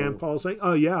 And Paul's saying,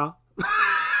 "Oh yeah."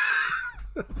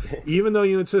 Even though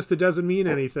you insist it doesn't mean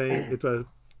anything, it's a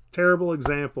terrible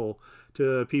example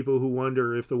to people who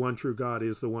wonder if the one true God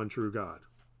is the one true God.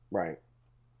 Right.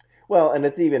 Well, and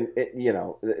it's even,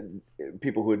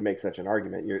 people who would make such an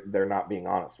argument, they're not being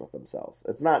honest with themselves.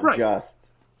 It's not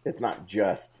just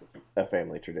a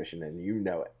family tradition, and you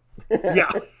know it.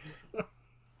 Yeah.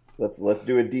 Let's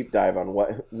do a deep dive on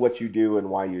what you do and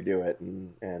why you do it,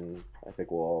 and I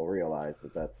think we'll all realize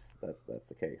that's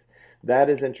the case. That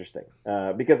is interesting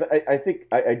because I think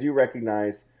I do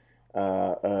recognize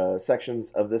sections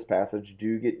of this passage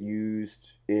do get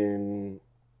used in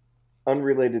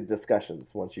unrelated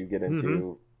discussions once you get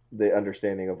into the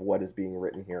understanding of what is being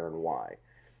written here and why.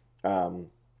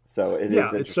 So it is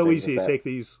interesting. It's so easy to take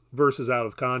these verses out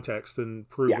of context and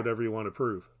prove whatever you want to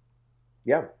prove.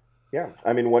 Yeah. Yeah,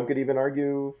 I mean, one could even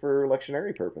argue for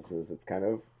lectionary purposes. It kind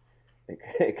of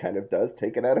does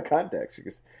take it out of context.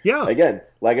 Because, again,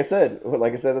 like I said,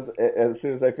 as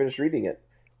soon as I finished reading it,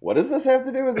 what does this have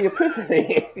to do with the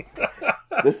Epiphany?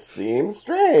 This seems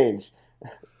strange,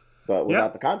 but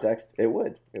without the context, it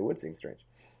would seem strange.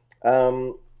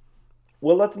 Well,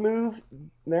 let's move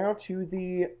now to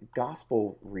the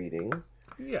gospel reading.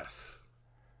 Yes.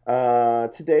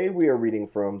 Today we are reading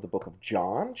from the book of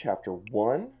John, chapter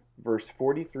 1. Verse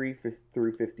 43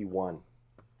 through 51.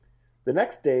 The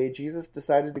next day, Jesus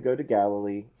decided to go to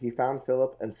Galilee. He found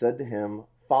Philip and said to him,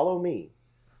 "Follow me."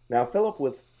 Now Philip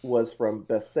was from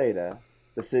Bethsaida,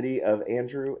 the city of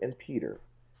Andrew and Peter.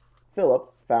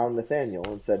 Philip found Nathanael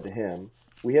and said to him,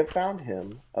 "We have found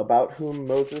him, about whom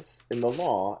Moses in the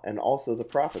law and also the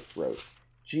prophets wrote,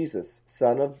 Jesus,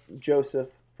 son of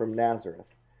Joseph from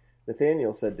Nazareth."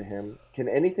 Nathanael said to him, "Can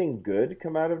anything good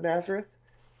come out of Nazareth?"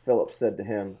 Philip said to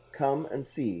him, "Come and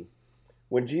see."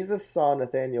 When Jesus saw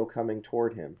Nathanael coming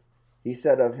toward him, he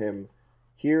said of him,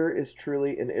 "Here is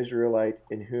truly an Israelite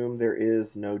in whom there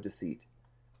is no deceit."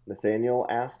 Nathanael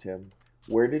asked him,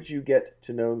 "Where did you get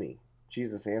to know me?"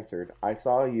 Jesus answered, "I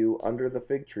saw you under the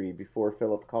fig tree before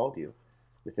Philip called you."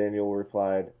 Nathanael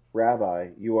replied,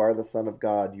 "Rabbi, you are the Son of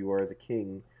God, you are the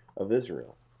King of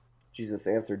Israel." Jesus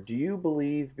answered, "Do you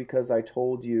believe because I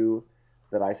told you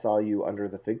that I saw you under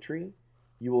the fig tree?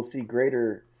 You will see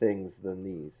greater things than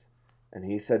these." And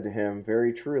he said to him,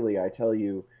 "Very truly, I tell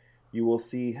you, you will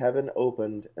see heaven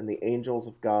opened and the angels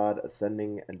of God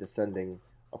ascending and descending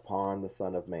upon the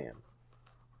Son of Man."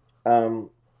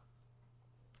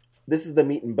 This is the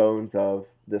meat and bones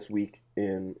of this week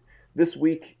in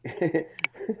Epiphany.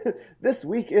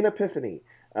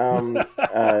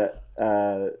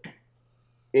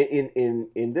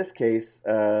 In this case,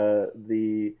 a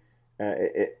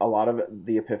lot of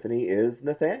the Epiphany is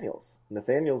Nathanael's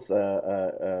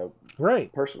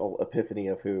personal epiphany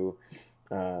of who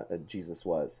Jesus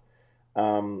was.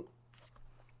 And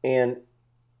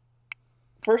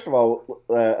first of all,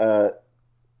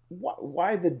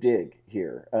 why the dig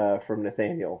here from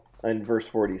Nathanael in verse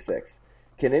 46?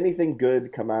 Can anything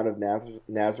good come out of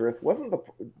Nazareth?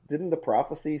 Didn't the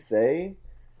prophecy say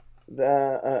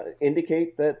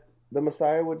indicate that the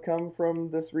Messiah would come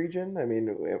from this region? I mean,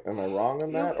 am I wrong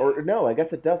on that? Or no, I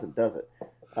guess it doesn't, does it?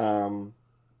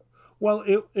 Well,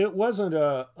 it wasn't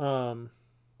a...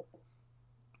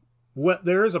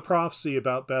 there is a prophecy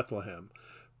about Bethlehem,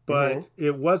 but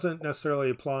it wasn't necessarily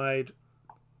applied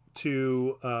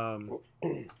to the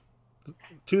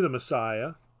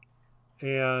Messiah.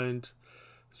 And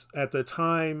at the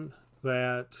time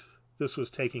that this was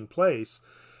taking place,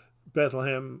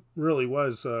 Bethlehem really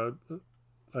was a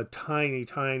tiny,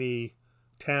 tiny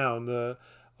town. The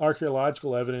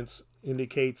archaeological evidence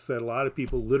indicates that a lot of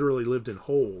people literally lived in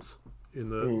holes in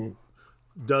the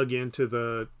dug into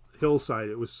the hillside.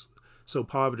 It was so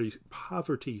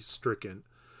poverty stricken.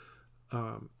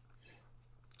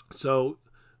 So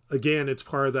again, it's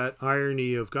part of that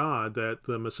irony of God that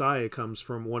the Messiah comes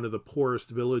from one of the poorest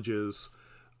villages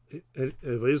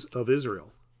of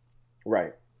Israel.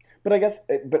 Right. But I guess,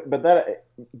 but that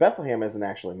Bethlehem isn't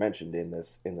actually mentioned in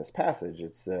this passage.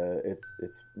 It's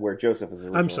where Joseph is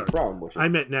originally from. Which is, I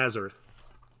meant Nazareth.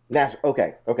 Nazareth.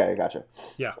 Okay, I gotcha.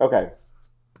 Yeah. Okay.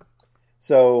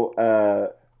 So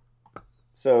Nazareth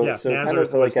kind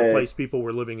of was the place people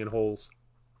were living in holes.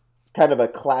 Kind of a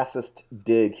classist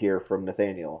dig here from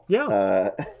Nathaniel.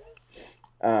 Yeah.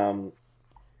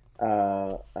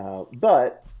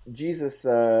 But Jesus,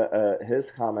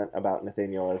 his comment about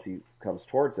Nathaniel as he comes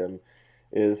towards him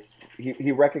is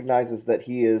he recognizes that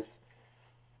he's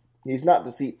not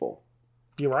deceitful.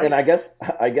 You're right. And I guess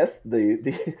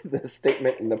the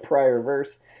statement in the prior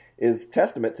verse is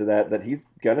testament to that he's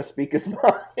gonna speak his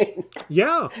mind.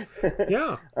 Yeah.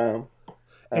 And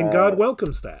God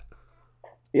welcomes that.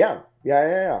 Yeah.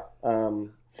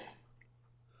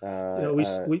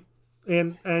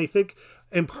 And I think,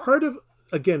 and part of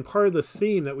the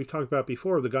theme that we talked about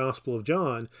before of the Gospel of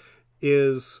John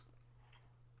is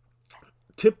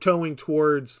tiptoeing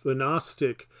towards the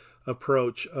Gnostic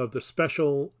approach of the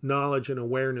special knowledge and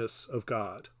awareness of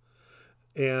God.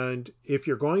 And if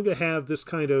you're going to have this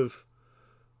kind of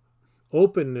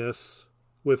openness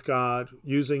with God,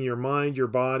 using your mind, your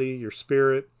body, your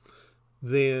spirit,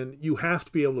 then you have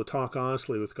to be able to talk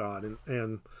honestly with God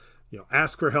and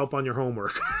ask for help on your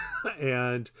homework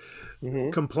and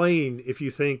complain if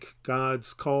you think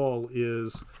God's call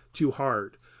is too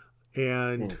hard.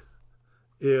 And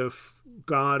if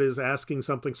God is asking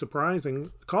something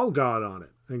surprising, call God on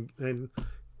it and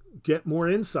get more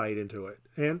insight into it.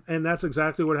 And that's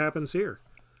exactly what happens here.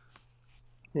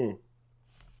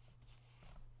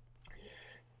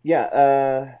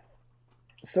 Yeah.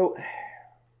 So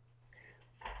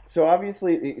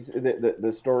obviously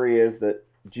the story is that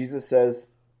Jesus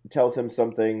tells him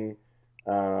something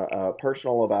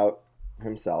personal about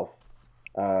himself,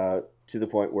 to the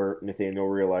point where Nathaniel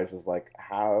realizes, like,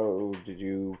 how could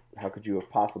you have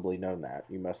possibly known that?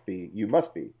 You must be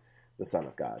the Son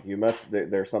of God.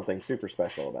 There's something super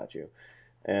special about you.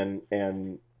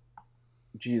 And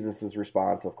Jesus's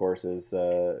response, of course, is,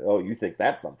 oh, you think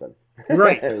that's something.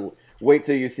 Right. Wait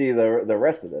till you see the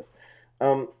rest of this.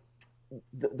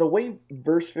 The way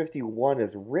verse 51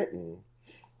 is written,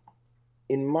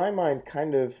 in my mind,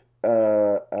 kind of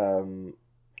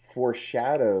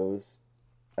foreshadows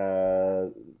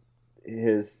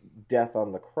his death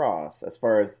on the cross, as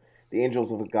far as the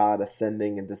angels of God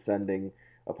ascending and descending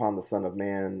upon the Son of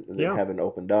Man, heaven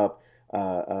opened up.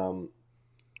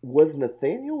 Was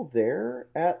Nathaniel there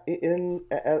at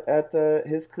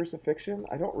his crucifixion?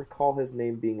 I don't recall his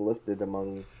name being listed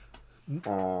among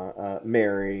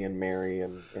Mary and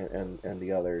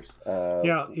the others.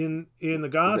 In the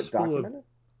Gospel of...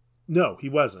 No, he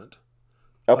wasn't.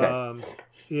 Okay.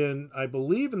 I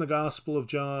believe in the Gospel of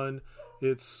John,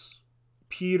 it's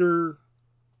Peter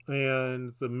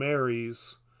and the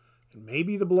Marys, and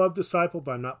maybe the beloved disciple,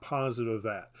 but I'm not positive of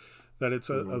that. That it's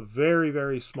a very,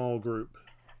 very small group,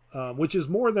 which is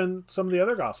more than some of the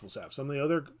other Gospels have. Some of the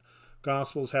other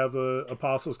Gospels have the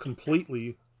apostles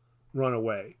completely run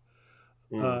away.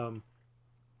 And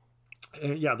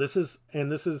this is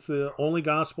the only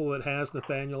Gospel that has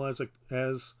Nathaniel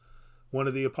as one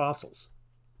of the apostles.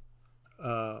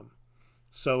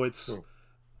 So it's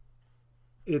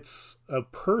a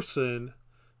person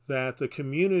that the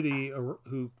community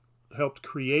who helped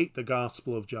create the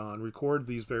Gospel of John, record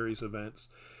these various events.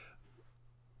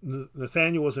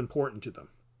 Nathaniel was important to them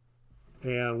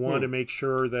and wanted to make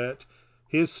sure that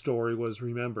his story was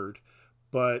remembered,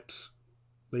 but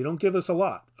they don't give us a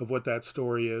lot of what that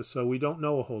story is, so we don't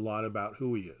know a whole lot about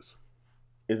who he is.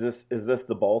 Is this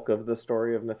the bulk of the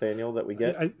story of Nathaniel that we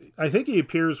get? I think he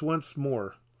appears once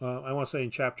more. I want to say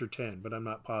in chapter 10, but I'm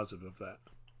not positive of that.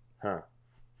 Huh.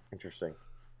 Interesting.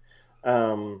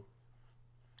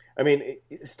 I mean,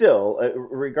 still,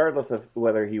 regardless of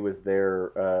whether he was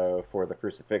there for the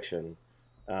crucifixion,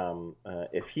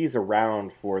 if he's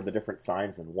around for the different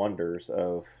signs and wonders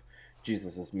of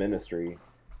Jesus's ministry,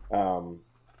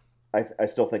 I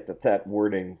still think that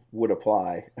wording would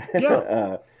apply.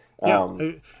 Yeah. Yeah,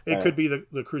 um, it could be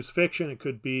the crucifixion. It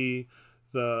could be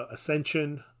the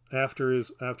ascension after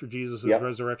Jesus' yep.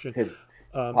 resurrection. His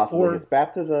possibly his Or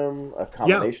baptism, a yeah,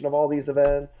 combination of all these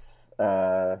events.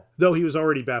 though he was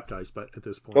already baptized, but at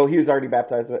this point. Oh, he was already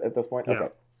baptized at this point. Yeah. Okay,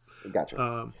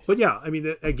 gotcha. But yeah, I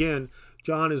mean, again,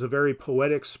 John is a very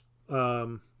poetic,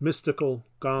 mystical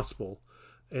gospel,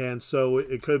 and so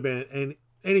it could have been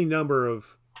any number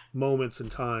of moments and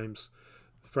times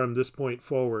from this point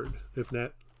forward, if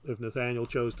Nathaniel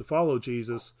chose to follow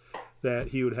Jesus, that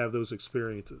he would have those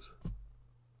experiences.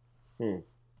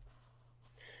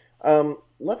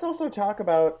 Let's also talk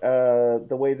about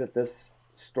the way that this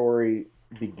story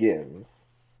begins.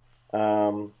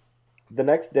 The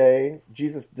next day,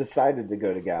 Jesus decided to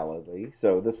go to Galilee.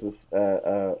 So this is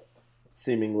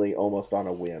seemingly almost on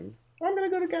a whim. I'm going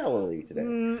to go to Galilee today.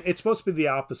 It's supposed to be the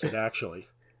opposite, actually.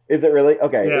 Is it really?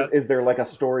 Okay. Yeah. Is there like a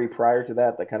story prior to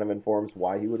that kind of informs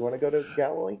why he would want to go to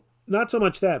Galilee? Not so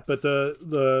much that, but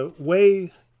the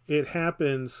way it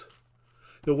happens,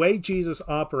 the way Jesus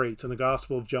operates in the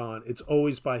Gospel of John, it's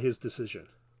always by his decision.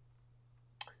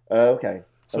 Okay.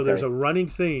 So there's a running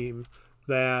theme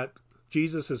that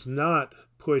Jesus is not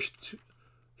pushed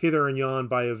hither and yon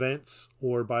by events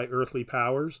or by earthly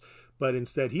powers, but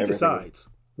instead he decides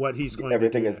what he's going to do.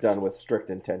 Everything is done with strict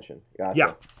intention. Gotcha.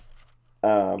 Yeah.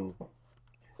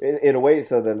 In a way,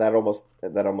 so then that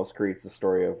almost creates the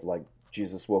story of like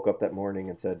Jesus woke up that morning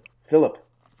and said, "Philip,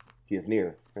 he is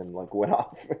near," and like went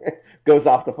off, goes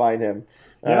off to find him.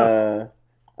 Yeah.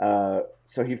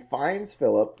 So he finds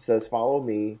Philip, says, "Follow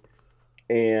me,"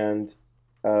 and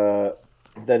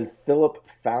then Philip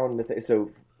found Nathaniel. So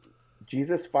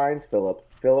Jesus finds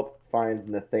Philip. Philip finds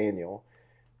Nathaniel,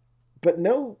 but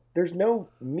there's no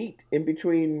meat in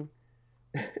between.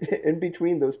 In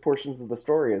between those portions of the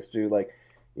story, as to like,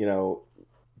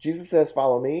 Jesus says,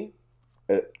 "Follow me."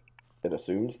 It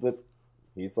assumes that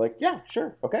he's like, "Yeah,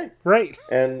 sure, okay." Right.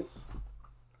 And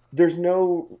there's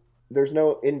no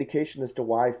indication as to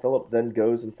why Philip then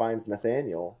goes and finds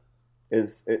Nathaniel.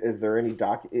 Is there any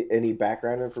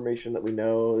background information that we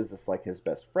know? Is this like his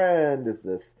best friend? Is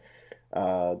this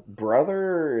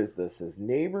brother? Is this his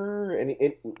neighbor?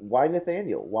 Why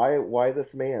Nathaniel? Why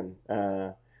this man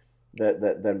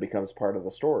that then becomes part of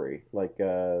the story? Like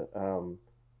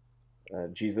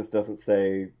Jesus doesn't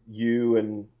say you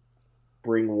and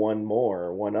bring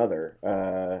one other.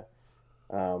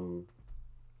 I'm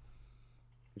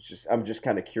just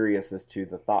kind of curious as to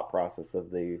the thought process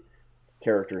of the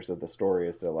characters of the story,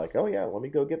 as to like, oh yeah, let me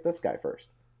go get this guy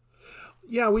first.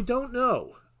 Yeah, we don't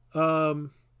know.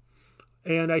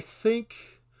 And I think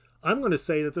I'm going to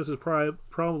say that this is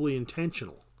probably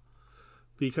intentional,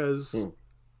 because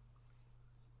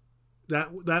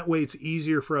that way it's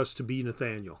easier for us to be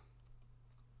Nathaniel.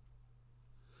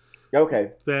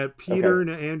 Okay. That Peter and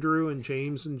Andrew and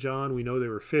James and John, we know they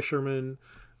were fishermen,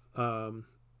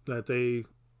 that they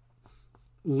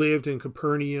lived in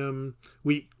Capernaum.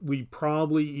 We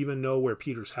probably even know where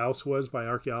Peter's house was by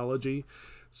archaeology.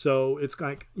 So it's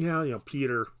like,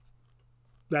 Peter,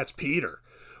 that's Peter.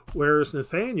 Whereas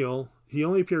Nathaniel, he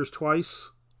only appears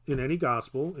twice in any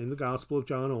gospel, in the Gospel of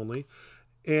John only.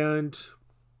 And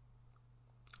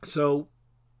so,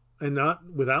 and not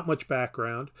without much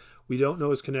background, we don't know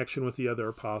his connection with the other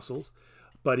apostles,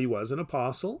 but he was an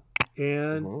apostle,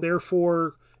 and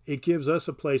therefore it gives us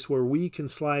a place where we can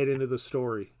slide into the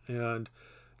story and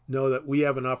know that we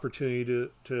have an opportunity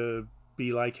to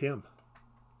be like him.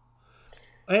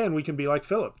 And we can be like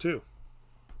Philip too.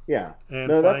 Yeah.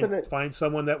 And find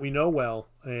someone that we know well,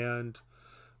 and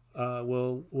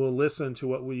we'll listen to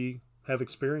what we have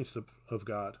experienced of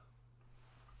God.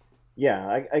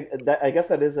 Yeah, I guess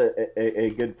that is a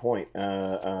good point.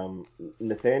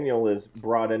 Nathaniel is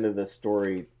brought into this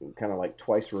story kind of like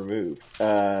twice removed,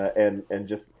 and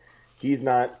just he's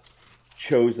not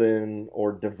chosen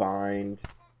or divined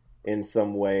in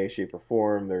some way, shape, or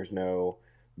form. There's no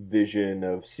vision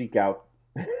of seek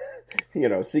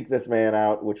this man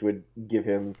out, which would give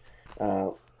him,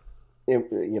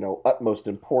 utmost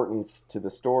importance to the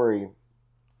story.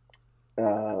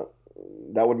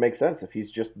 That would make sense if he's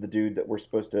just the dude that we're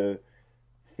supposed to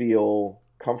feel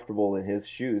comfortable in his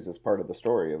shoes as part of the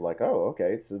story. Of like, oh,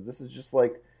 okay, so this is just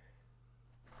like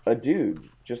a dude,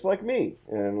 just like me,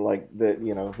 and like that,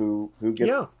 who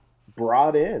gets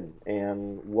brought in,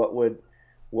 and what would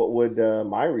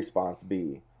my response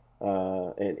be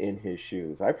in his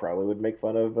shoes? I probably would make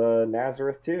fun of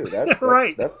Nazareth too.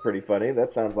 Right. That's pretty funny.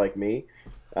 That sounds like me.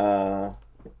 I'm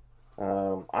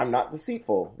not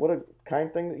deceitful. What a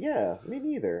kind thing. Yeah, me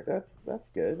neither. That's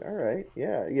good. All right.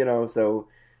 Yeah. So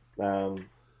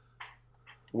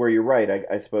where you're right.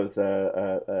 I suppose some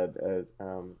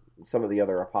of the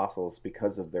other apostles,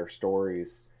 because of their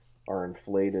stories, are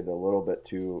inflated a little bit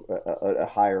to a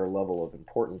higher level of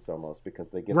importance, almost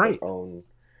because Right.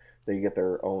 they get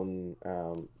their own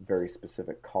very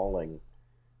specific calling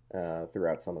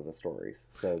throughout some of the stories.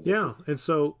 So Yeah. And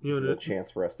so, this is a chance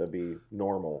for us to be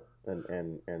normal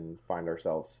and find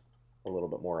ourselves a little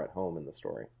bit more at home in the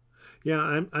story.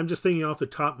 yeah, I'm just thinking off the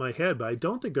top of my head, but I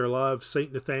don't think there are a lot of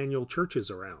St. Nathaniel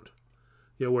churches around.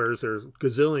 Whereas there's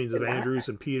gazillions of Andrews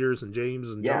and Peters and James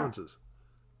and Yeah, Johnses.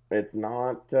 it's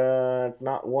not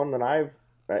one that I've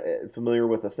familiar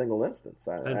with a single instance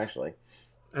And actually.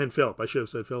 and Philip. I should have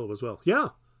said Philip as well. Yeah.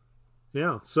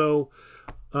 Yeah. So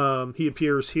he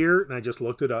appears here, and I just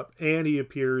looked it up, and he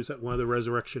appears at one of the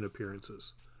resurrection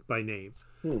appearances by name.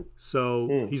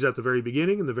 So he's at the very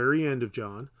beginning and the very end of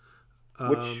John.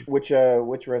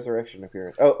 Which resurrection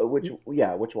appearance? Oh, which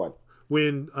one?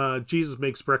 When Jesus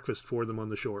makes breakfast for them on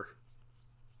the shore.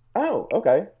 Oh,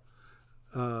 okay.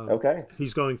 Okay.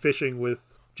 He's going fishing with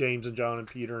James and John and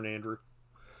Peter and Andrew.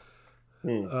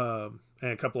 And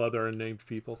a couple other unnamed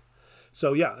people.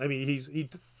 So yeah, I mean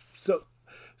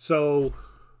so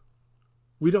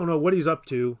we don't know what he's up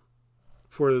to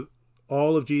for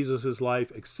all of Jesus's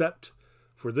life except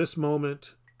for this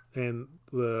moment and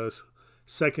the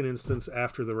second instance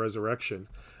after the resurrection.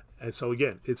 And so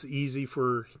again, it's easy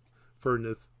for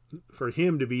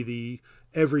him to be the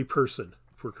every person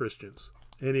for Christians.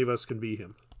 Any of us can be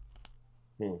him.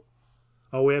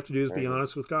 All we have to do is be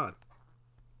honest with God.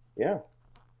 Yeah.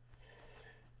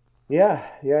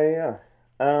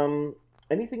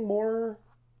 Anything more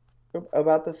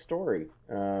about the story?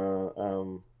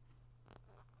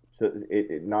 So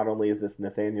it not only is this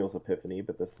Nathaniel's epiphany,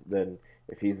 but then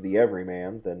if he's the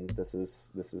everyman, then this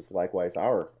is likewise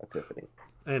our epiphany,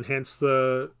 and hence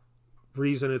the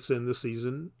reason it's in the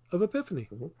season of Epiphany.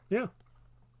 Yeah.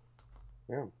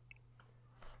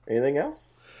 Anything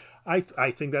else? I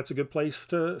think that's a good place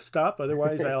to stop.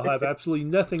 Otherwise, I'll have absolutely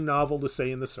nothing novel to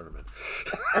say in the sermon.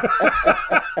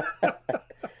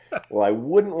 Well, I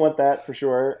wouldn't want that for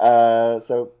sure.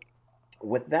 So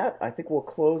with that, I think we'll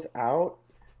close out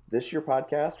this year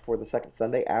podcast for the second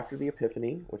Sunday after the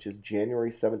Epiphany, which is January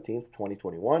 17th,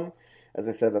 2021. As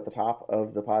I said at the top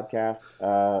of the podcast,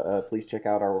 please check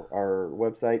out our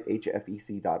website,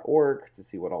 hfec.org, to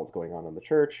see what all is going on in the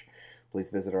church. Please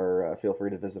feel free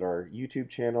to visit our YouTube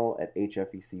channel at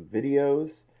HFEC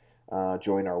Videos.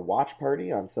 Join our watch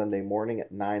party on Sunday morning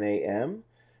at 9 a.m.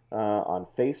 On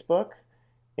Facebook.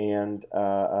 And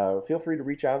feel free to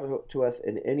reach out to us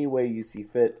in any way you see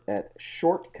fit at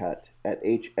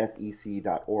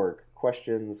shortcut@hfec.org.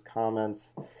 Questions,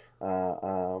 comments,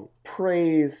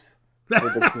 praise for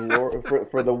the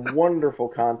for the wonderful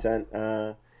content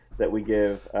that we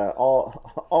give.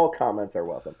 All comments are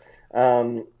welcome.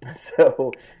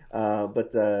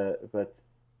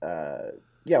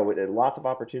 Yeah, lots of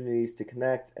opportunities to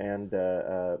connect and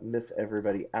miss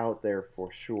everybody out there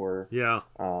for sure. Yeah.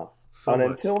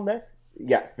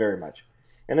 Very much.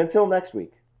 And until next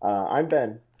week, I'm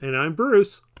Ben. And I'm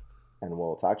Bruce. And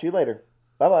we'll talk to you later.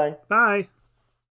 Bye-bye. Bye.